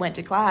I, like, went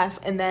to class,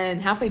 and then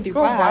halfway through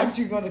class. Why did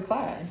you go to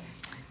class?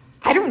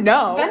 I don't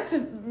know.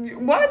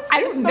 What?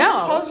 I don't know. If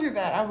someone tells you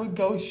that, I would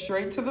go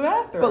straight to the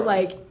bathroom. But,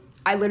 like,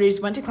 I literally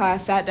just went to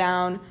class, sat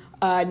down.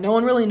 No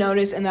one really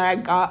noticed, and then I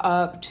got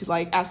up to,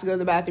 like, ask to go to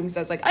the bathroom because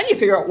I was like, I need to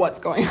figure out what's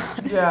going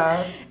on.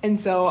 Yeah. And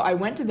so I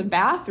went to the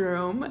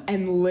bathroom,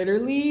 and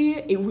literally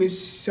it was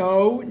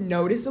so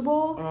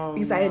noticeable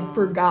because I had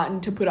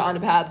forgotten to put on a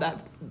pad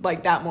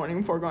that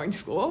morning before going to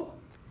school.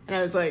 And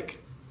I was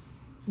like,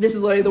 this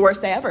is literally the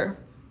worst day ever.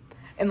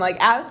 And,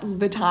 like, at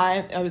the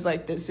time, I was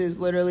like, this is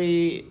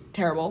literally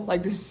terrible.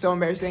 Like, this is so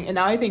embarrassing. And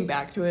now I think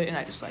back to it, and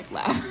I just, like,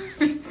 laugh.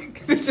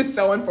 Because it's just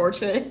so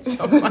unfortunate. It's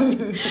so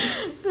funny.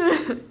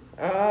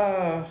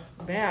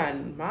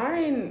 Man,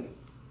 mine,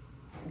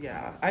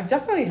 yeah. I've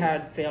definitely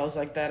had fails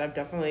like that. I've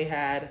definitely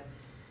had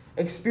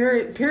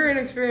period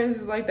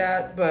experiences like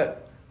that.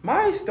 But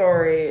my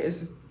story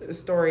is a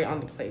story on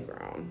the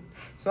playground.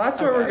 So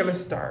that's where we're going to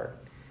start.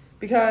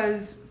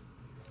 Because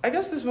I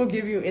guess this will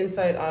give you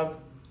insight of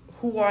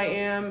who I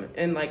am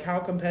and, like, how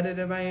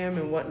competitive I am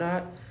and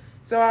whatnot.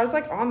 So I was,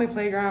 like, on the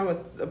playground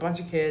with a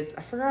bunch of kids.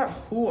 I forgot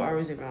who I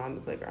was even on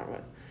the playground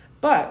with.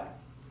 But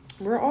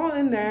we're all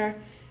in there,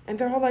 and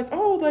they're all like,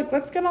 oh, like,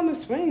 let's get on the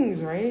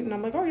swings, right? And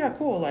I'm like, oh, yeah,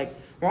 cool. Like,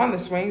 we're on the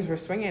swings. We're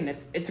swinging.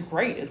 It's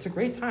great. It's a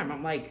great time.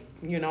 I'm, like,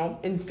 you know,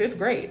 in 5th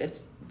grade.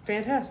 It's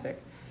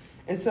fantastic.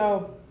 And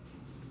so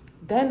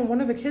then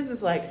one of the kids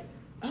is like,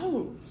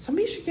 oh,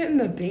 somebody should get in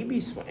the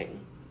baby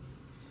swing.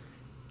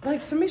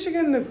 Like, somebody should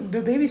get in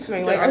the baby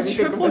swing. Like, I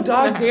triple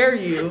dog dare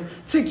you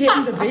to get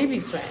in the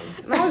baby swing.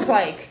 And I was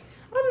like,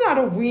 I'm not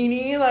a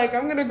weenie. Like,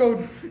 I'm going to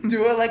go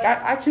do it. Like,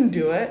 I can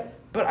do it.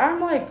 But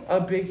I'm, like,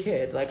 a big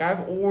kid. Like,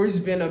 I've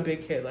always been a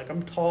big kid. Like,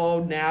 I'm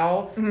tall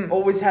now. Mm-hmm.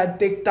 Always had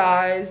thick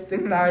thighs.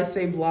 Thick thighs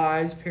save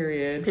lives,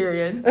 period.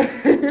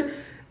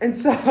 And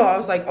so I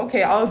was like,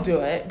 okay, I'll do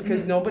it.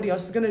 Because nobody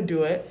else is going to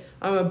do it.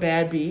 I'm a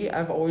bad bee.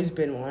 I've always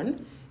been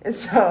one. And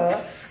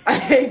so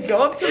I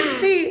go up to the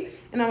seat.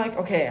 And I'm like,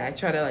 okay, I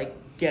try to,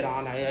 like, get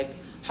on. I, like,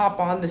 hop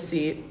on the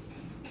seat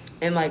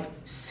and, like,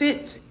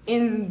 sit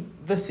in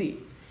the seat.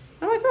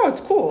 And I'm like, oh,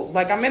 it's cool.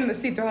 Like, I'm in the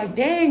seat. They're like,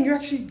 dang, you're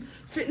actually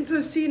fit into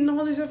the seat and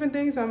all these different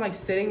things. And I'm, like,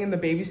 sitting in the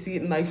baby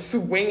seat and, like,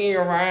 swinging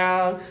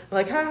around. I'm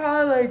like,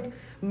 haha, like,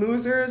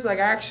 losers. Like,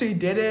 I actually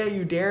did it.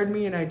 You dared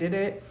me and I did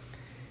it.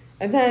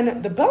 And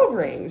then the bell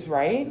rings,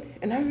 right?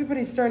 And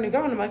everybody's starting to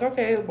go. And I'm like,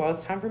 okay, well,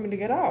 it's time for me to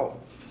get out.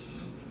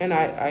 And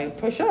I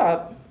push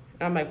up.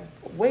 And I'm like,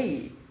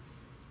 wait,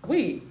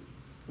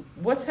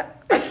 what's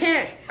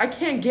I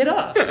can't get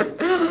up.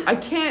 I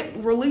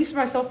can't release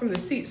myself from the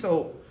seat.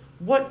 So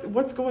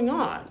what's going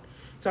on?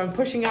 So I'm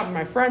pushing up, and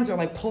my friends are,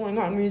 like, pulling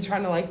on me,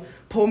 trying to, like,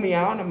 pull me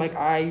out. And I'm like,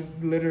 I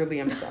literally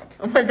am stuck.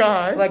 Oh my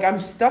God. Like,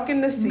 I'm stuck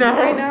in the seat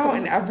right now,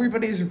 and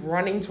everybody's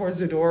running towards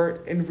the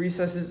door, and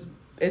recess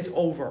is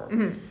over.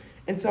 Mm-hmm.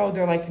 And so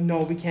they're like,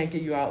 no, we can't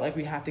get you out. Like,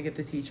 we have to get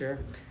the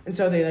teacher. And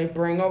so they, like,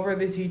 bring over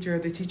the teacher.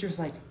 The teacher's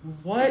like,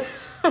 what?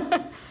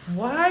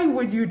 Why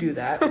would you do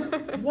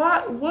that?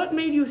 What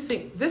made you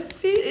think? This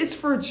seat is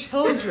for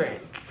children.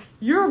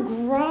 You're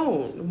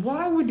grown.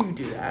 Why would you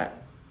do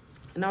that?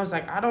 And I was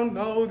like, I don't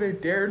know. They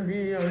dared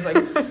me. I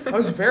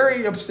was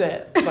very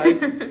upset. Like,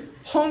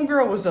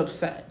 homegirl was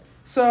upset.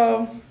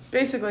 So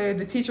basically,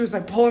 the teacher was,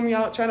 like, pulling me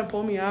out, trying to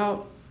pull me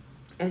out.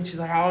 And she's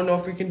like, I don't know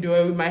if we can do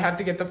it. We might have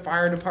to get the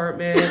fire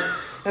department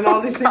and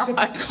all these things to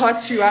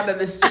cut you out of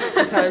the seat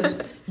because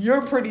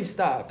you're pretty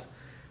stuck.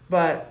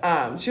 But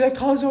she, like,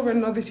 calls over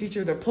another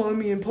teacher. They're pulling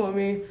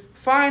me.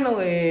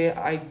 Finally,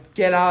 I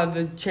get out of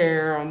the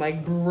chair. I'm,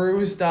 like,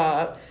 bruised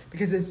up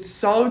because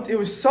it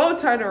was so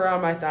tight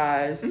around my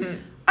thighs. Mm-hmm.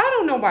 I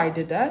don't know why I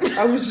did that.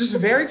 I was just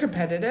very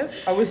competitive.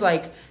 I was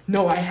like,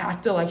 no, I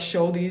have to, like,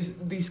 show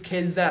these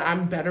kids that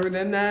I'm better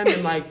than them.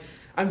 And, like,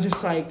 I'm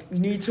just, like,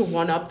 need to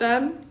one-up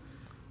them.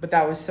 But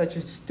that was such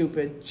a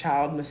stupid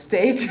child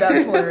mistake.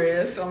 That's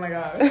hilarious. Oh my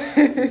gosh.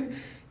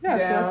 Yeah, so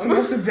that's the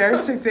most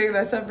embarrassing thing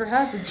that's ever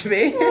happened to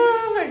me.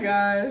 Oh my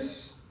gosh.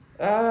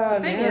 The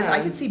thing is,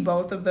 I could see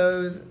both of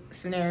those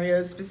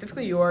scenarios,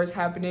 specifically yours,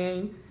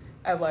 happening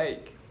at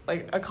like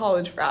a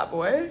college frat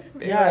boy.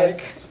 Being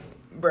like,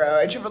 bro,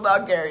 I triple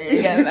dog dare you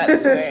to get in that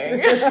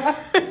swing.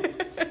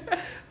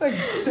 Like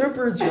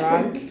super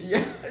drunk.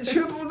 Yeah. I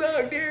triple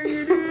dog dare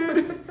you,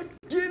 dude.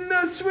 Get in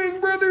that swing,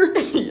 brother.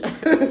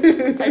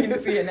 Yes. I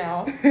can see it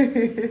now.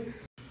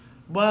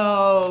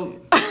 Well,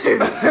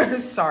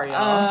 sorry,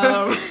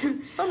 y'all.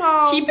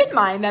 Somehow. Keep in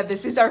mind that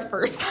this is our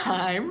first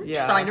time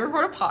Yeah. trying to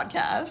record a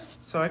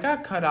podcast. So I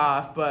got cut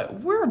off,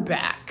 but we're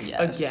back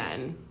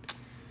again.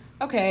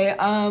 Okay,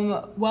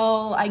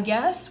 well, I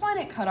guess when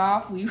it cut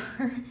off, we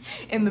were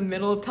in the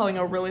middle of telling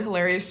a really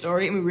hilarious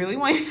story, and we really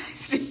want you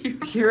guys to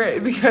hear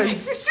it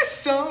because it's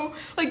just so,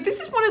 like,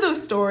 this is one of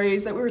those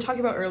stories that we were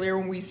talking about earlier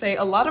when we say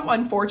a lot of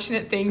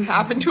unfortunate things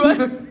happen to us.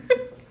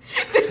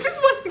 This is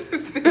one of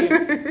those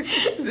things.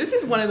 This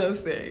is one of those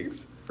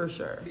things. For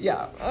sure.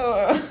 Yeah.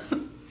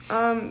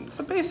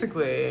 So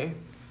basically,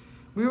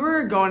 we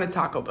were going to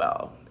Taco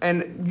Bell,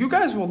 and you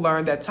guys will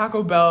learn that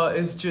Taco Bell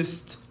is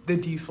just the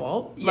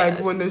default. Yes.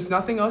 Like when there's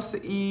nothing else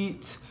to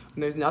eat,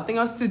 when there's nothing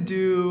else to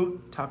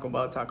do, Taco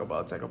Bell,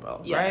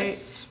 Yes. right?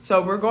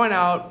 So we're going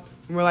out,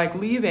 and we're like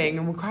leaving,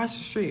 and we're across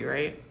the street,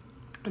 right?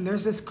 And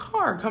there's this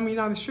car coming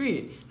down the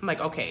street. I'm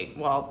like, okay,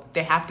 well,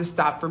 they have to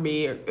stop for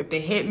me. If they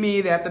hit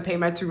me, they have to pay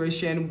my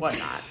tuition,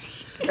 whatnot.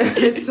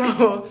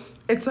 So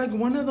it's like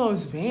one of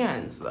those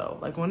vans, though.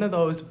 Like one of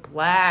those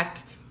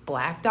blacked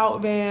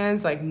out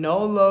vans, like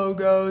no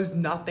logos,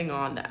 nothing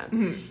on them.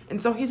 Mm-hmm.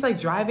 And so he's like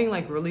driving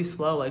like really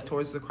slow, like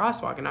towards the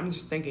crosswalk. And I'm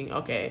just thinking,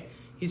 okay,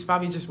 he's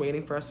probably just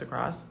waiting for us to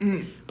cross.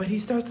 Mm-hmm. But he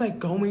starts like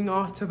going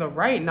off to the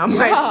right. And I'm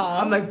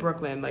like,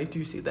 Brooklyn, like, do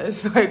you see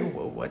this? Like,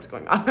 what's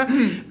going on?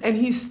 And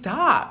he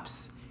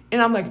stops.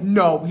 And I'm like,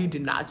 no, he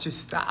did not just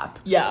stop.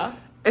 Yeah.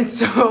 And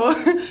so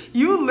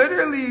you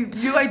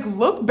like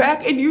look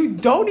back and you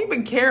don't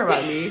even care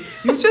about me.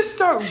 You just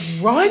start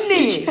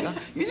running.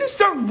 You just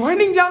start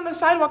running down the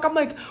sidewalk. I'm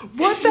like,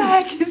 what the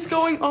heck is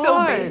going on?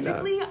 So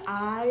basically,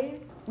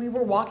 we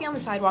were walking on the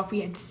sidewalk.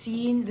 We had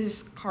seen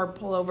this car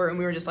pull over, and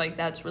we were just like,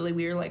 that's really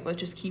weird. Like, let's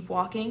just keep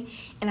walking.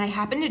 And I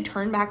happened to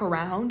turn back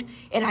around,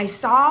 and I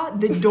saw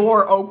the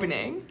door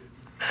opening.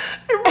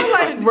 And we're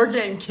like, we're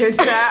getting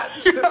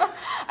kidnapped. Yeah.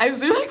 I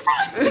was like,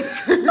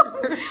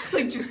 run!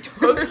 Like, just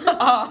took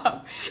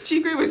off.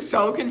 Chikri was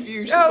so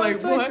confused. She's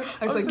like, what?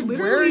 I was like,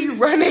 where are you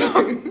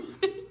running?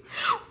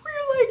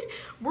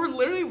 We're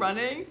literally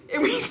running,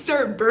 and we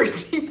start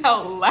bursting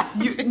out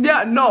laughing.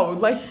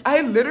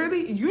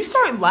 You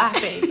start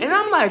laughing. And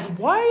I'm like,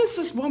 why is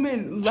this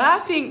woman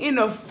laughing in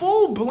a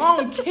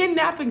full-blown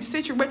kidnapping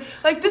situation?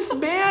 Like, this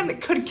man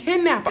could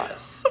kidnap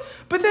us.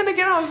 But then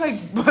again, I was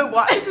like, but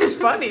why is this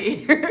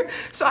funny?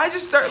 So I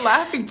just start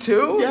laughing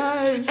too.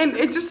 Yes. And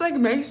it just like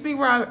makes me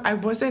where I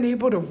wasn't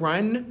able to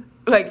run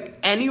like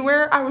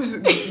anywhere. I was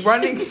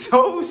running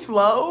so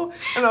slow.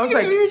 And I was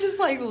like, we were just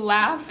like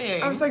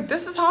laughing. I was like,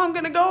 this is how I'm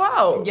going to go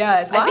out.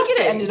 Yes. Laughing. I think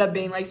it ended up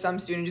being like some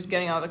student just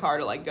getting out of the car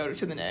to like go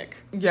to the Nick.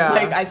 Yeah.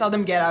 Like I saw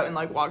them get out and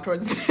like walk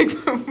towards the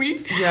Nick. But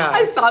Yeah.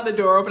 I saw the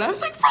door open. I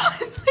was like, run.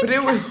 Like, But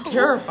it was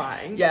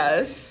terrifying.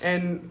 Yes.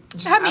 And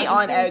just had me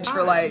on every edge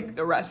single for like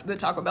the rest of the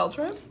Taco Bell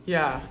trip.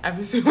 Yeah,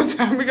 every single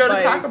time we go to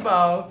Like, Taco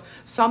Bell,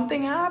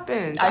 something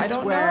happens. I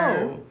don't swear.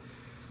 know.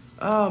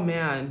 Oh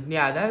man,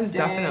 yeah, that is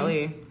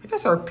definitely. I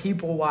guess our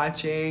people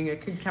watching.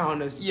 It could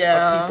count as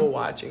a people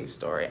watching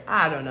story.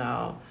 I don't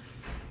know.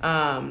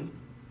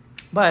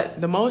 But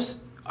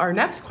our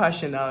next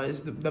question though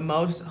is the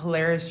most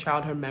hilarious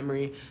childhood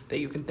memory that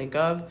you can think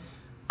of.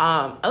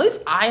 At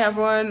least I have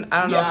one.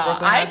 I don't know if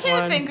Brooklyn has I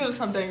can't one. think of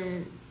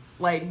something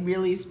like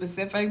really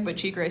specific, but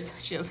Chikri said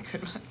she has a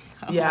good one. So.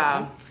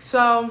 Yeah.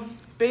 So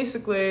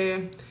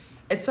basically,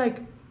 it's like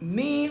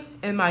me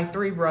and my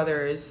three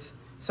brothers.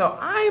 So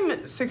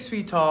I'm 6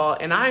 feet tall,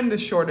 and I'm the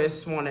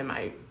shortest one in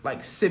my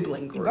like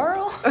sibling group.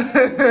 Girl.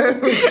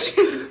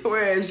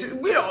 which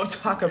we don't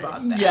talk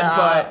about that.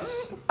 Yeah.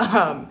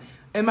 But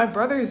and my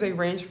brothers, they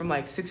range from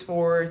like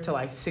 6'4" to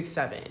like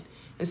 6'7".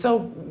 And so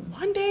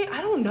one day, I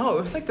don't know,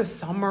 it was like the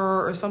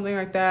summer or something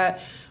like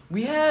that.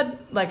 We had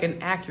like an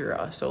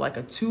Acura, so like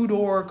a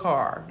 2-door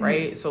car,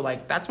 right? So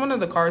like that's one of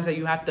the cars that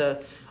you have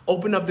to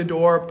open up the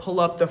door, pull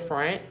up the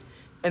front,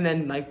 and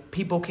then like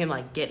people can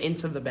like get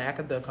into the back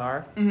of the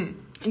car. Mm-hmm.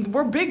 And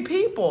we're big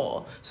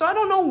people, so I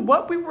don't know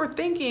what we were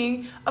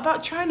thinking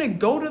about trying to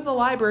go to the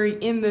library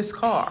in this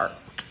car.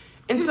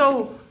 And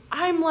so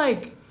I'm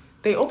like,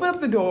 they open up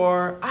the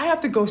door, I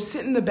have to go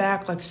sit in the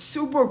back like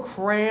super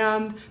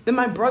crammed. Then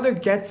my brother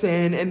gets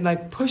in and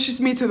like pushes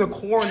me to the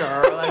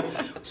corner, like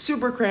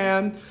super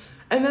crammed.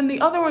 And then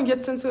the other one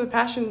gets into the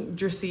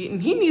passenger seat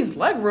and he needs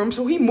leg room,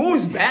 so he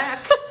moves back.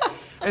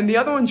 And the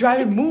other one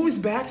driving moves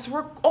back, so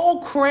we're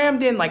all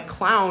crammed in like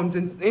clowns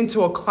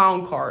into a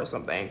clown car or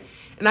something.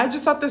 And I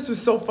just thought this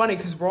was so funny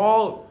because we're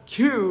all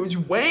huge,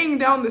 weighing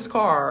down this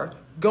car,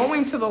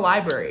 going to the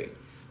library.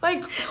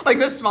 Like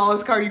the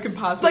smallest car you could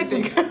possibly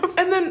think of.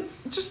 And then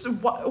just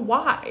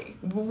why?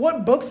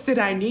 What books did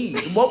I need?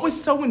 What was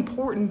so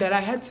important that I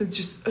had to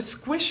just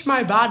squish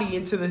my body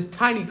into this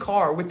tiny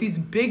car with these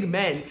big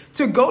men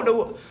to go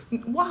to?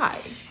 Why?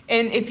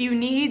 And if you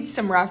need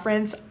some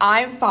reference,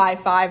 I'm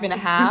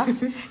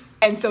 5'5.5",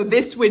 and so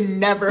this would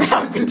never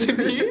happen to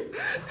me.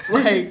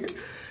 Like,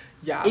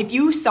 yeah. If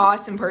you saw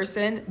us in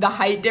person, the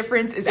height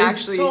difference is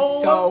actually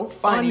so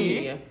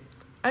funny.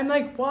 I'm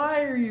like,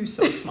 why are you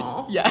so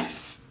small?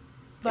 Yes.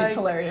 Like, it's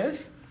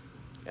hilarious.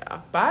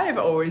 Yeah, but I've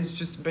always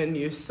just been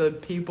used to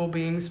people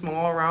being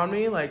small around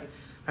me. Like,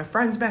 my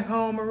friends back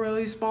home are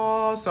really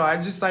small, so I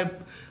just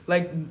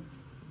like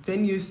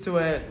been used to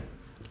it.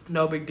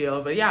 No big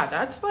deal. But yeah,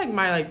 that's like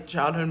my like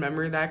childhood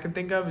memory that I can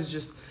think of is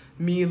just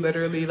me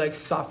literally like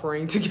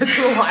suffering to get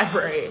to the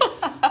library.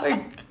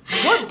 Like,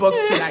 what books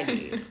did I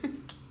need?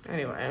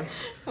 Anyway.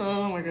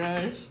 Oh my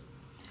gosh.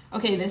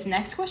 Okay, this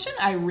next question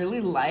I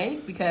really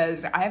like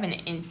because I have an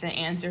instant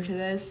answer to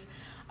this.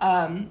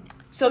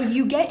 So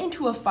you get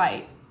into a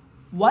fight.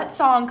 What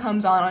song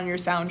comes on your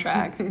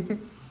soundtrack?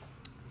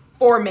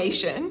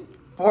 Formation.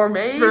 For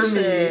me.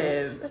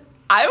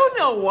 I don't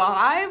know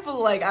why, but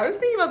like I was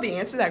thinking about the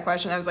answer to that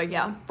question. I was like,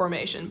 yeah,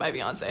 Formation by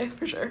Beyonce,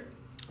 for sure.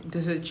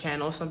 Does it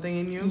channel something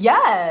in you?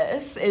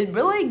 Yes, it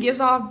really gives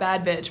off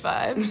bad bitch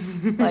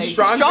vibes. Like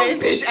strong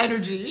bitch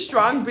energy.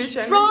 Strong bitch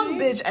energy. Strong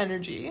bitch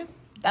energy.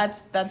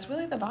 That's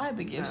really the vibe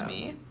it gives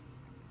me.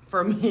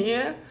 For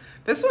me,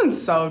 this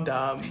one's so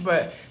dumb,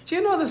 but do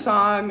you know the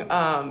song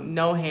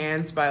No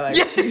Hands by like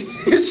Chief?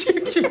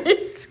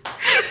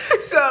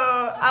 So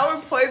I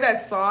would play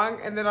that song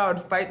and then I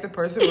would fight the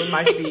person with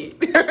my feet.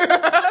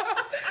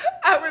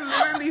 I would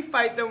literally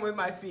fight them with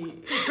my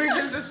feet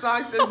because the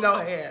song says no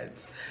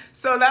hands.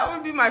 So that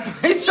would be my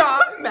fight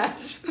song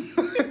match. Could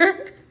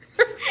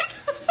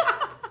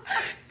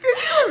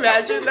you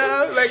imagine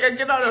though? Like I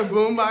get on a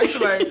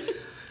boombox like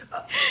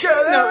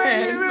no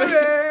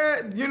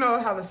hands, you know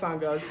how the song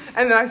goes.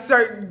 And then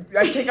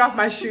I take off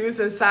my shoes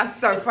and I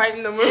start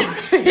fighting them with my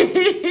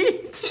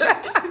feet.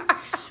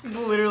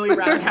 Literally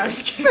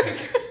roundhouse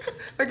kick.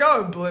 Like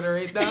I'll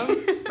obliterate them.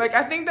 Like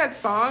I think that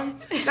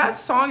song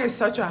is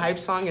such a hype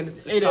song in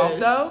itself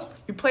though.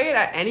 You play it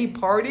at any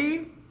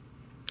party,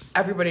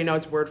 everybody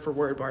knows word for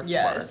word, bar for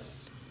bar.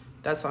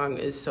 That song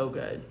is so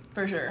good.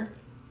 For sure.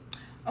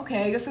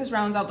 Okay, I guess this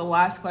rounds out the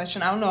last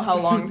question. I don't know how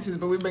long this is,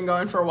 but we've been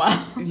going for a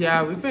while.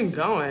 Yeah, we've been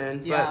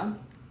going. Yeah.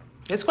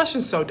 This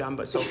question's so dumb,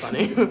 but so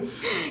funny.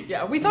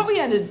 Yeah, we thought we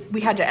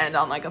had to end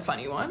on like a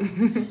funny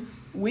one.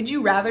 Would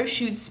you rather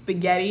shoot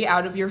spaghetti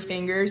out of your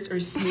fingers or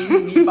sneeze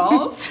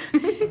meatballs?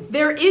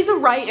 There is a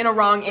right and a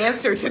wrong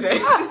answer to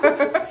this.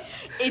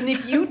 And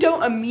if you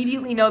don't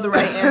immediately know the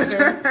right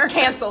answer,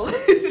 cancel.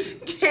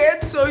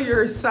 Cancel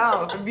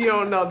yourself if you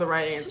don't know the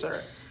right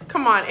answer.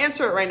 Come on,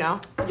 answer it right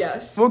now.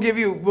 Yes. We'll give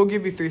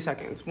you 3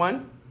 seconds.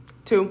 1,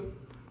 2,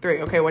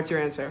 3. Okay, what's your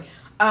answer?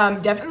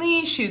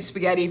 Definitely shoot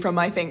spaghetti from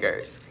my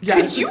fingers.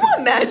 Yes. Could you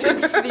imagine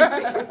sneezing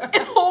and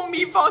a whole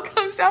meatball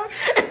comes out?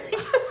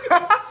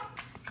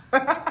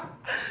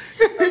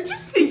 I'm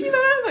just thinking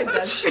about it like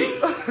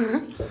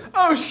that.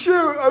 Oh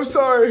shoot, I'm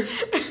sorry.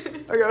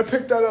 I gotta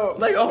pick that up.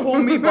 Like a whole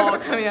meatball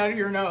coming out of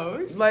your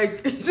nose.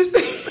 Like just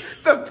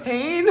the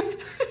pain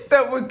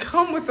that would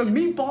come with a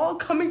meatball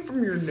coming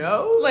from your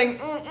nose. Like,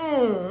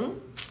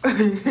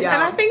 Yeah.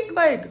 And I think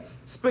like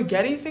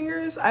spaghetti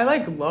fingers, I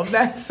like love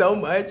that so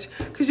much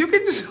because you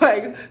could just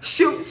like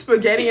shoot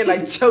spaghetti and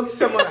like choke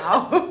someone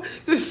out.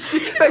 Just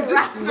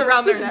wraps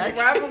around their neck.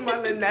 Grab them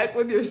on the neck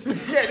with your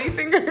spaghetti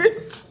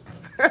fingers.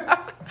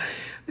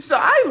 So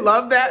I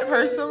love that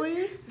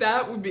personally.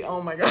 That would be,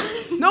 oh my god.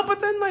 No, but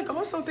then like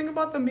also think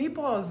about the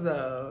meatballs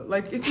though.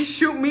 Like if you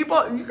shoot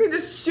meatball, you can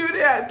just shoot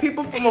it at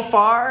people from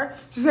afar.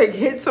 Just like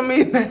hit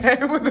somebody in the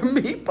head with a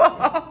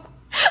meatball.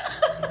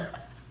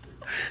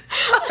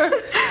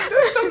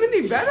 There's so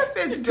many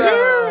benefits,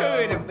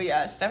 though. Dude, but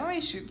yes,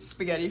 definitely shoot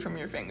spaghetti from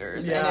your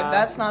fingers. Yeah. And if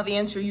that's not the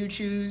answer you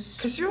choose,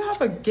 because you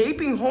have a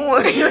gaping hole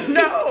in your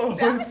nose.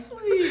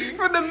 Exactly.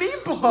 For the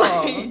meatball.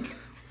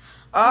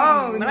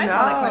 Like, when I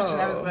saw that question,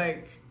 I was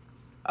like,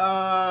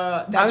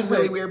 that's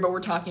really weird, but we're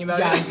talking about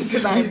it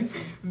because I'm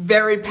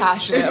very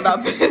passionate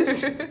about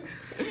this.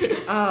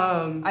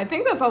 I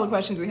think that's all the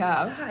questions we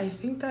have. Yeah, I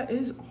think that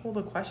is all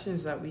the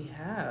questions that we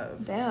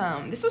have.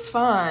 Damn, this was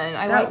fun.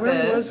 That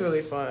really was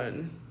really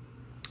fun.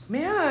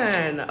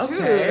 Man,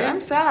 okay. Dude,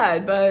 I'm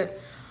sad, but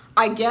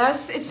I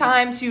guess it's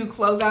time to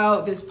close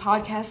out this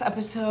podcast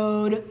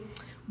episode.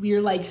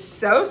 We're like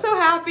so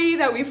happy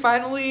that we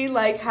finally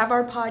like have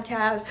our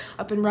podcast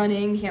up and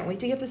running. Can't wait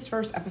to get this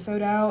first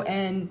episode out,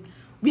 and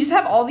we just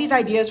have all these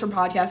ideas for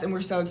podcasts, and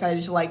we're so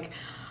excited to like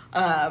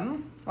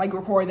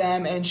record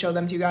them and show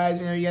them to you guys.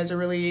 We know you guys are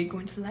really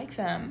going to like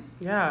them.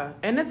 Yeah,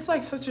 and it's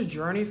like such a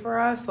journey for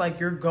us.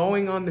 Like you're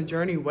going on the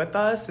journey with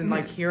us and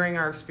like hearing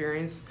our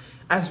experience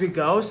as we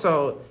go.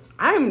 So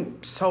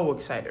I'm so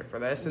excited for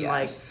this, and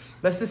like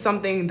this is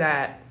something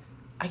that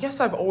I guess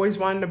I've always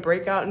wanted to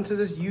break out into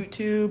this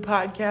YouTube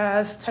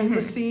podcast type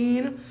of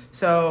scene.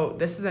 So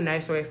this is a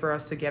nice way for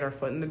us to get our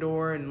foot in the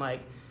door and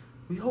like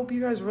we hope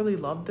you guys really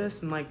love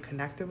this and like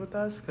connected with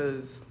us,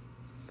 because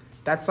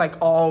that's like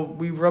all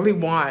we really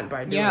want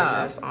by doing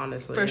this,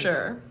 honestly. For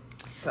sure.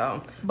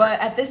 So, but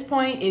at this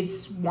point,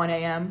 it's 1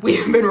 a.m.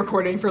 We've been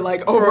recording for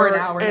like over an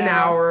hour now. An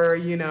hour,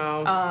 you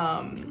know.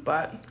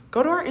 But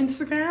go to our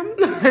Instagram.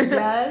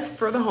 Yes.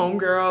 For the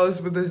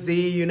homegirls with a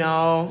Z, you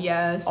know.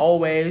 Yes.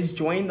 Always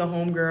join the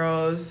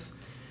homegirls.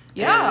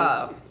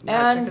 Yeah.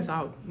 And check us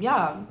out.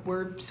 Yeah,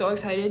 we're so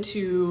excited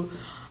to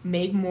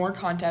make more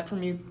content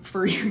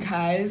for you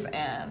guys,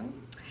 and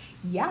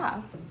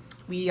yeah,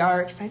 we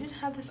are excited to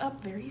have this up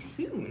very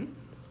soon.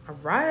 All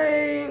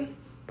right.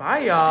 Bye,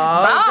 y'all.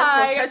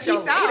 Bye. Catch you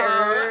Peace out.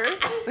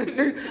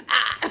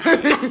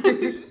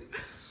 later.